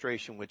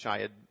illustration, which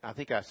I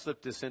think I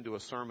slipped this into a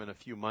sermon a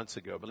few months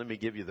ago, but let me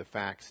give you the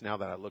facts now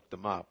that I looked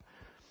them up.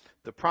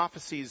 The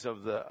prophecies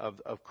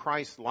of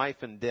Christ's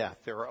life and death.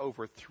 There are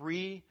over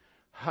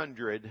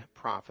 300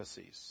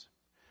 prophecies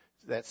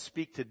that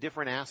speak to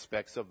different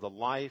aspects of the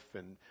life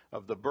and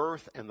of the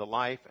birth and the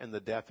life and the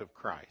death of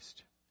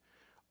Christ.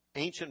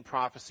 Ancient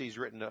prophecies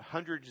written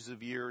hundreds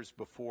of years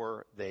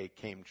before they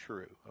came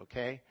true,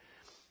 okay?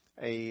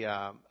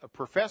 A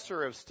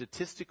professor of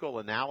statistical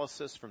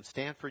analysis from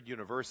Stanford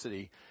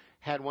University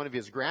had one of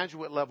his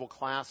graduate level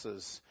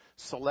classes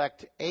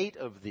select 8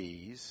 of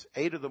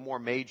the more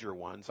major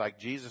ones, like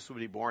Jesus would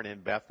be born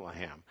in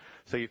Bethlehem.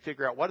 So you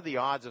figure out, what are the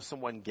odds of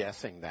someone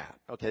guessing that?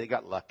 Okay, they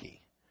got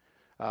lucky.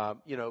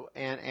 And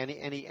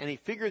he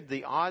figured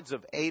the odds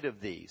of 8 of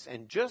these,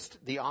 and just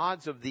the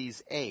odds of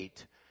these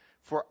 8,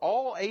 for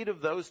all 8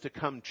 of those to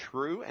come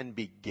true and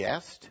be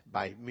guessed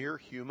by mere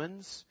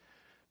humans,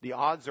 the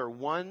odds are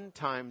 1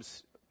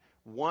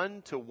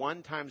 to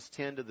 1 times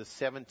 10 to the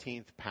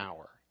 17th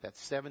power. That's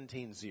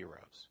 17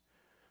 zeros.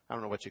 I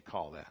don't know what you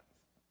call that.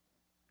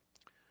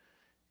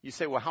 You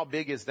say, well, how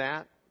big is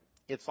that?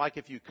 It's like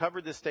if you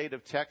covered the state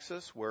of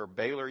Texas, where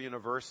Baylor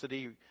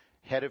University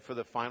headed for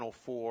the Final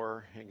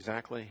Four.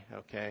 Exactly.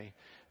 Okay.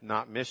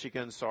 Not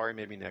Michigan. Sorry,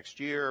 maybe next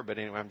year. But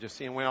anyway, I'm just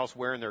seeing anyone else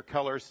wearing their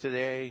colors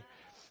today.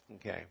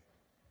 Okay.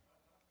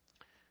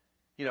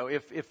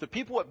 If the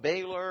people at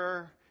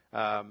Baylor,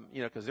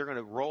 because they're going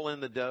to roll in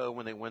the dough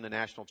when they win the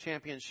national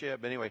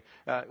championship. Anyway,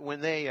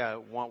 when they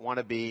want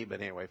to be,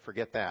 but anyway,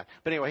 forget that.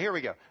 But anyway, here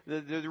we go.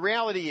 The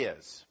reality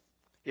is,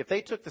 if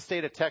they took the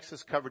state of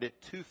Texas, covered it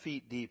 2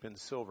 feet deep in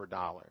silver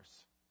dollars,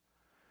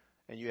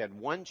 and you had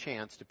one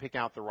chance to pick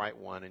out the right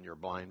one and you're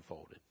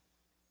blindfolded,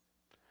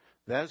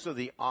 those are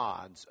the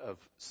odds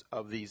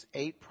of these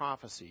 8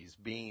 prophecies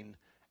being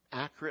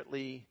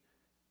accurately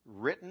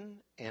written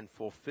and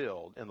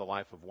fulfilled in the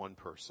life of one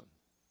person.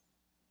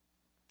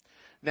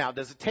 Now,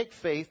 does it take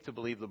faith to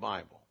believe the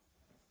Bible?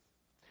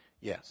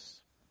 Yes.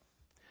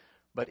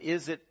 But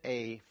is it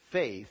a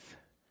faith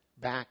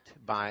backed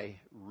by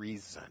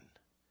reason?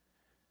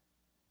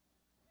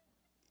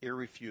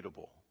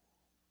 Irrefutable.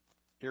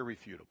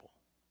 Irrefutable.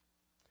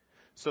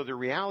 So the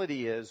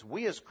reality is,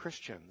 we as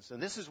Christians,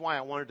 and this is why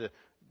I wanted to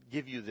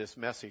give you this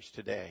message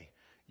today,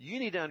 You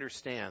need to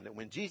understand that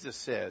when Jesus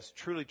says,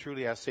 truly,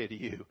 truly, I say to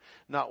you,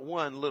 not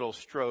one little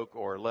stroke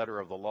or letter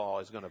of the law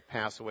is going to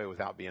pass away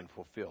without being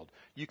fulfilled.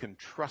 You can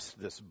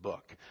trust this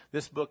book.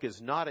 This book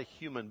is not a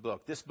human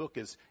book. This book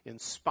is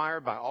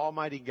inspired by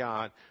Almighty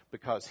God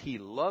because He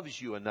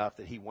loves you enough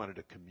that He wanted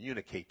to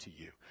communicate to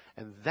you.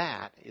 And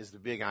that is the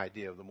big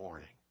idea of the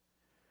morning.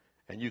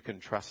 And you can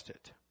trust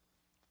it.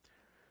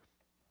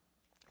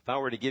 If I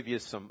were to give you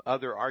some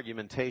other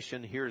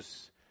argumentation,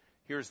 here's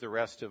the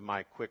rest of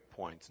my quick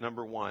points.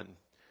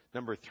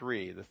 Number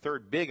 3, the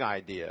third big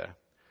idea.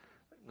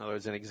 In other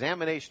words, an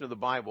examination of the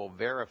Bible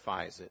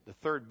verifies it. The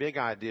third big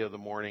idea of the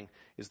morning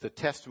is the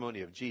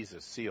testimony of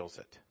Jesus seals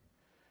it.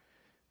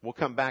 We'll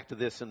come back to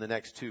this in the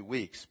next 2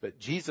 weeks, but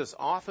Jesus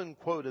often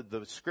quoted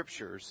the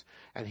scriptures,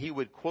 and He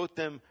would quote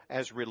them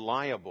as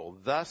reliable.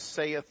 Thus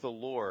saith the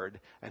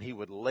Lord, and He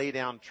would lay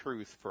down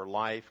truth for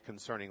life,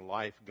 concerning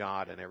life,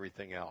 God, and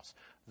everything else.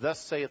 Thus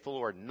saith the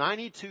Lord.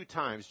 92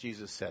 times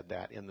Jesus said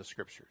that in the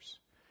scriptures.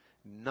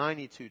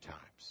 92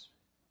 times.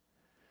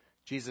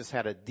 Jesus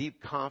had a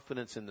deep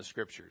confidence in the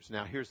scriptures.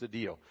 Now here's the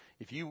deal.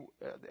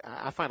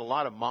 I find a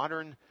lot of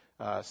modern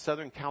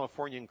Southern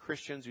Californian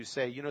Christians who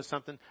say, you know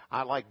something,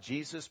 I like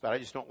Jesus, but I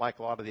just don't like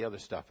a lot of the other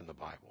stuff in the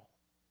Bible.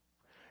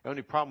 The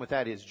only problem with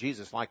that is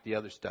Jesus liked the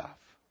other stuff.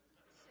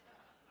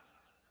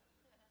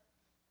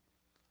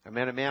 I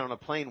met a man on a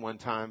plane one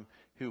time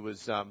who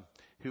was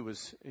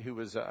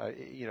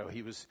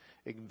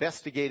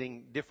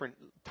investigating different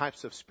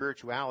types of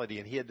spirituality,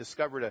 and he had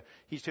discovered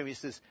he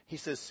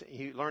says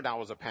he learned I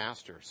was a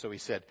pastor. So he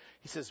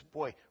says,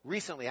 boy,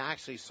 recently I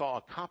actually saw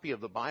a copy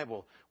of the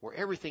Bible where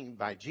everything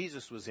by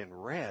Jesus was in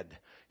red.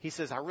 He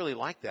says, I really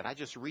like that. I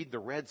just read the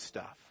red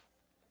stuff.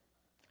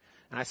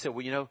 And I said,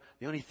 well,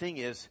 the only thing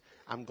is,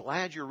 I'm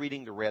glad you're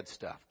reading the red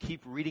stuff.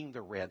 Keep reading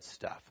the red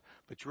stuff.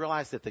 But you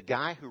realize that the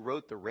guy who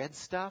wrote the red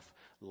stuff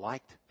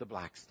liked the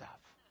black stuff.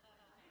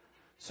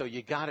 So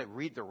you got to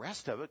read the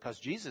rest of it because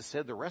Jesus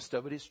said the rest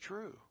of it is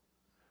true.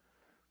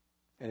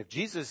 And if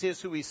Jesus is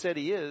who He said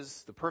He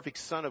is, the perfect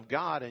Son of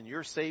God and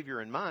your Savior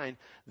and mine,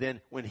 then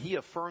when He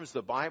affirms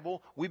the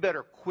Bible, we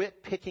better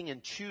quit picking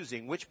and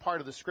choosing which part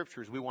of the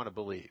scriptures we want to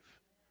believe.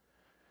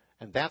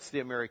 And that's the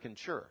American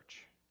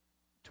church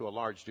to a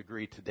large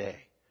degree today.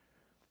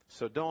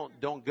 So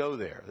don't go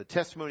there. The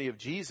testimony of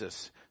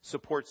Jesus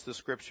supports the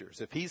scriptures.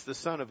 If He's the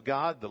Son of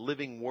God, the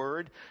living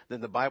Word, then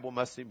the Bible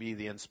must be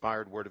the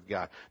inspired Word of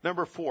God.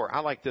 Number 4, I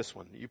like this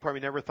one. You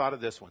probably never thought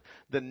of this one.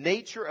 The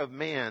nature of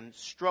man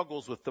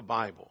struggles with the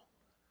Bible.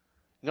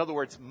 In other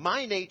words,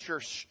 my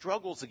nature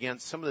struggles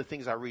against some of the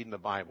things I read in the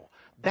Bible.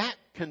 That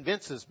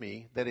convinces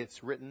me that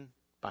it's written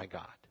by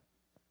God.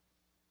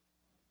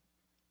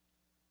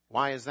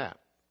 Why is that?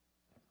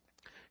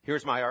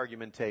 Here's my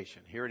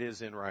argumentation. Here it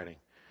is in writing.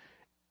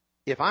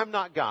 If I'm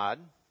not God,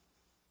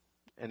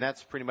 and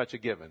that's pretty much a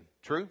given,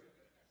 true?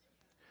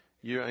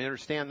 You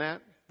understand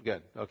that?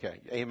 Good. Okay.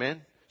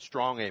 Amen.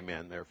 Strong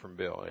amen there from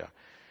Bill. Yeah.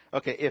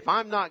 Okay. If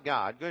I'm not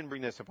God, go ahead and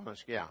bring this up on the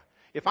screen. Yeah.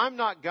 If I'm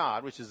not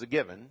God, which is a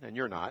given, and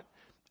you're not,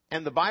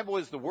 and the Bible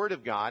is the Word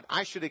of God,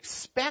 I should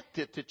expect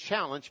it to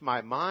challenge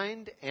my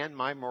mind and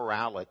my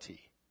morality.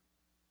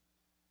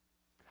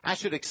 I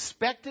should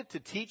expect it to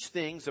teach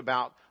things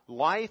about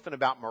life and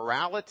about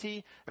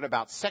morality and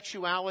about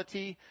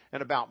sexuality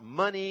and about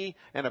money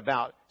and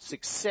about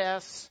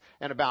success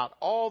and about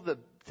all the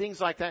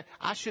things like that.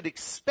 I should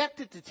expect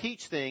it to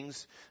teach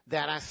things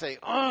that I say,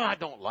 oh, I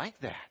don't like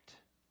that.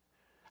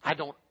 I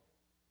don't,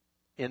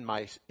 in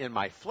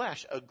my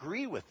flesh,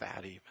 agree with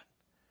that even.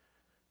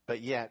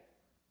 But yet,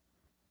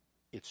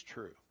 it's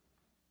true.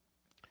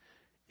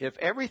 If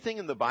everything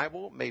in the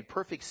Bible made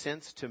perfect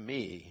sense to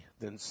me,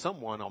 then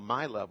someone on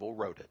my level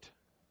wrote it.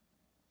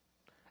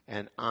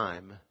 And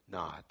I'm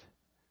not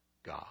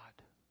God.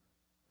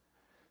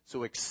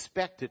 So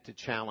expect it to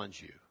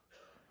challenge you.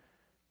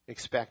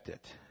 Expect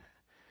it.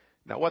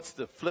 Now, what's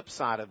the flip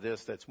side of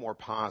this that's more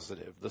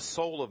positive? The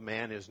soul of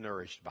man is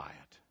nourished by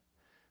it.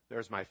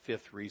 There's my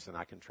 5th reason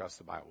I can trust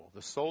the Bible.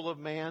 The soul of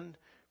man,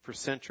 for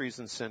centuries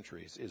and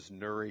centuries, is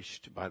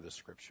nourished by the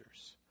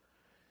Scriptures.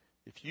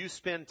 If you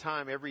spend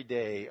time every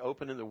day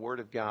opening the Word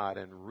of God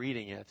and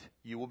reading it,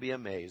 you will be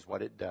amazed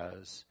what it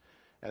does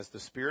as the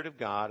Spirit of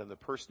God and the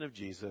person of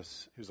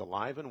Jesus, who's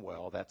alive and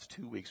well, that's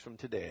 2 weeks from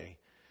today,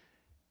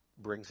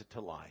 brings it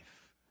to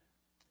life.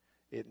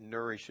 It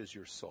nourishes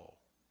your soul.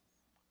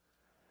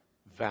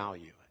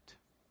 Value it.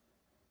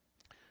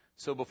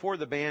 So before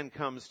the band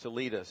comes to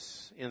lead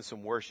us in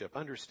some worship,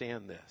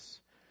 understand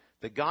this,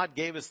 that God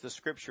gave us the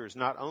Scriptures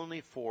not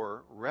only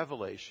for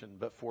revelation,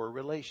 but for a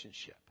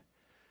relationship.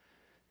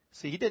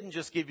 See, He didn't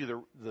just give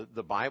you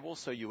the Bible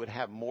so you would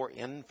have more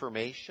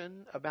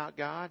information about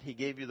God. He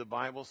gave you the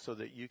Bible so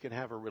that you could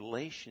have a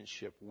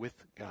relationship with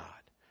God.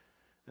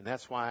 And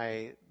that's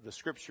why the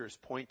Scriptures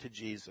point to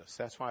Jesus.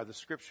 That's why the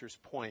Scriptures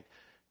point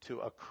to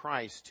a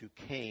Christ who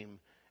came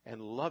and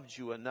loved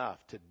you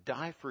enough to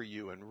die for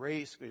you and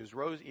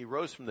He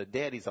rose from the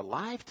dead. He's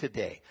alive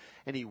today.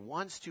 And He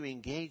wants to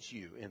engage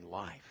you in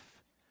life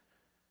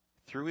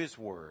through His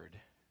Word,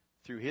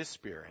 through His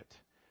Spirit,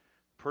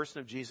 person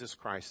of Jesus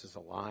Christ is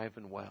alive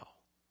and well.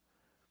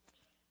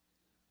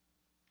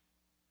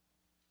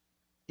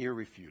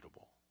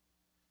 Irrefutable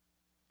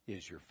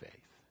is your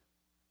faith.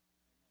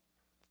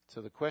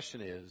 So the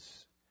question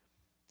is,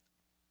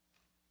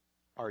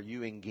 are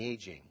you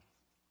engaging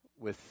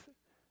with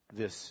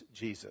this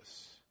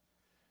Jesus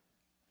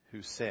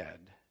who said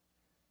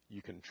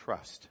you can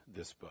trust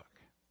this book?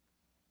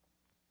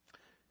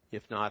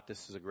 If not,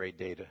 this is a great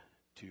day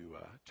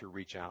to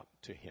reach out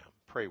to him.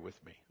 Pray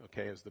with me,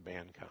 okay, as the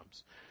band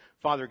comes.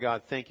 Father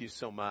God, thank you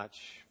so much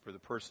for the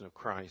person of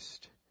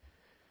Christ.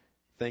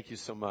 Thank you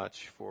so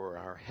much for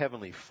our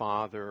Heavenly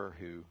Father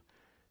who,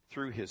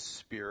 through his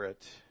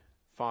Spirit,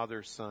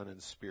 Father, Son,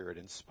 and Spirit,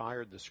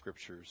 inspired the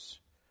Scriptures.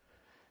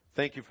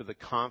 Thank you for the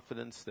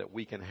confidence that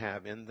we can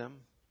have in them.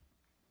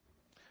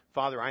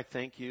 Father, I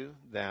thank you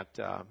that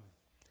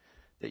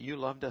you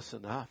loved us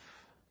enough.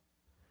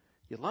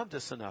 You loved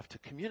us enough to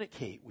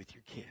communicate with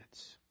your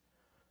kids.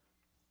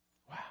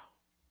 Wow.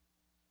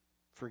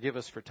 Forgive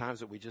us for times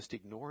that we just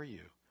ignore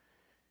you.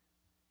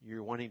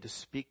 You're wanting to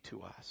speak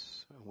to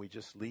us, and we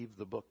just leave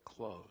the book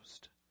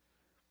closed.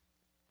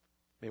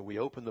 May we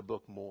open the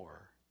book more.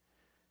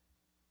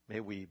 May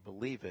we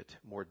believe it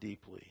more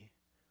deeply.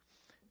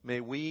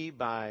 May we,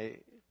 by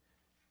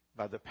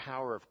the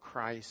power of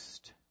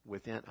Christ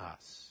within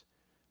us,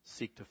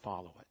 seek to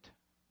follow it.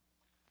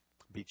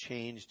 Be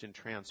changed and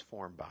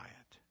transformed by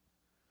it.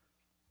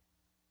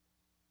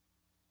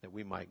 That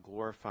we might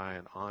glorify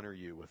and honor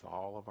you with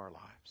all of our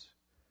lives.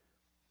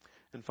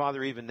 And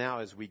Father, even now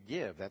as we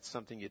give, that's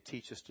something you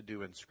teach us to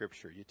do in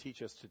Scripture. You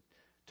teach us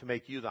to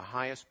make you the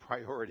highest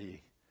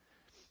priority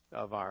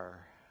of our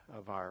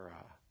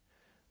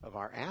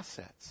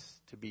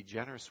assets, to be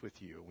generous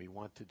with you. And we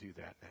want to do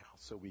that now.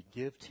 So we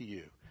give to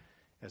you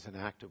as an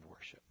act of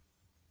worship.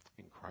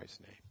 In Christ's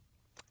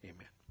name,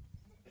 amen.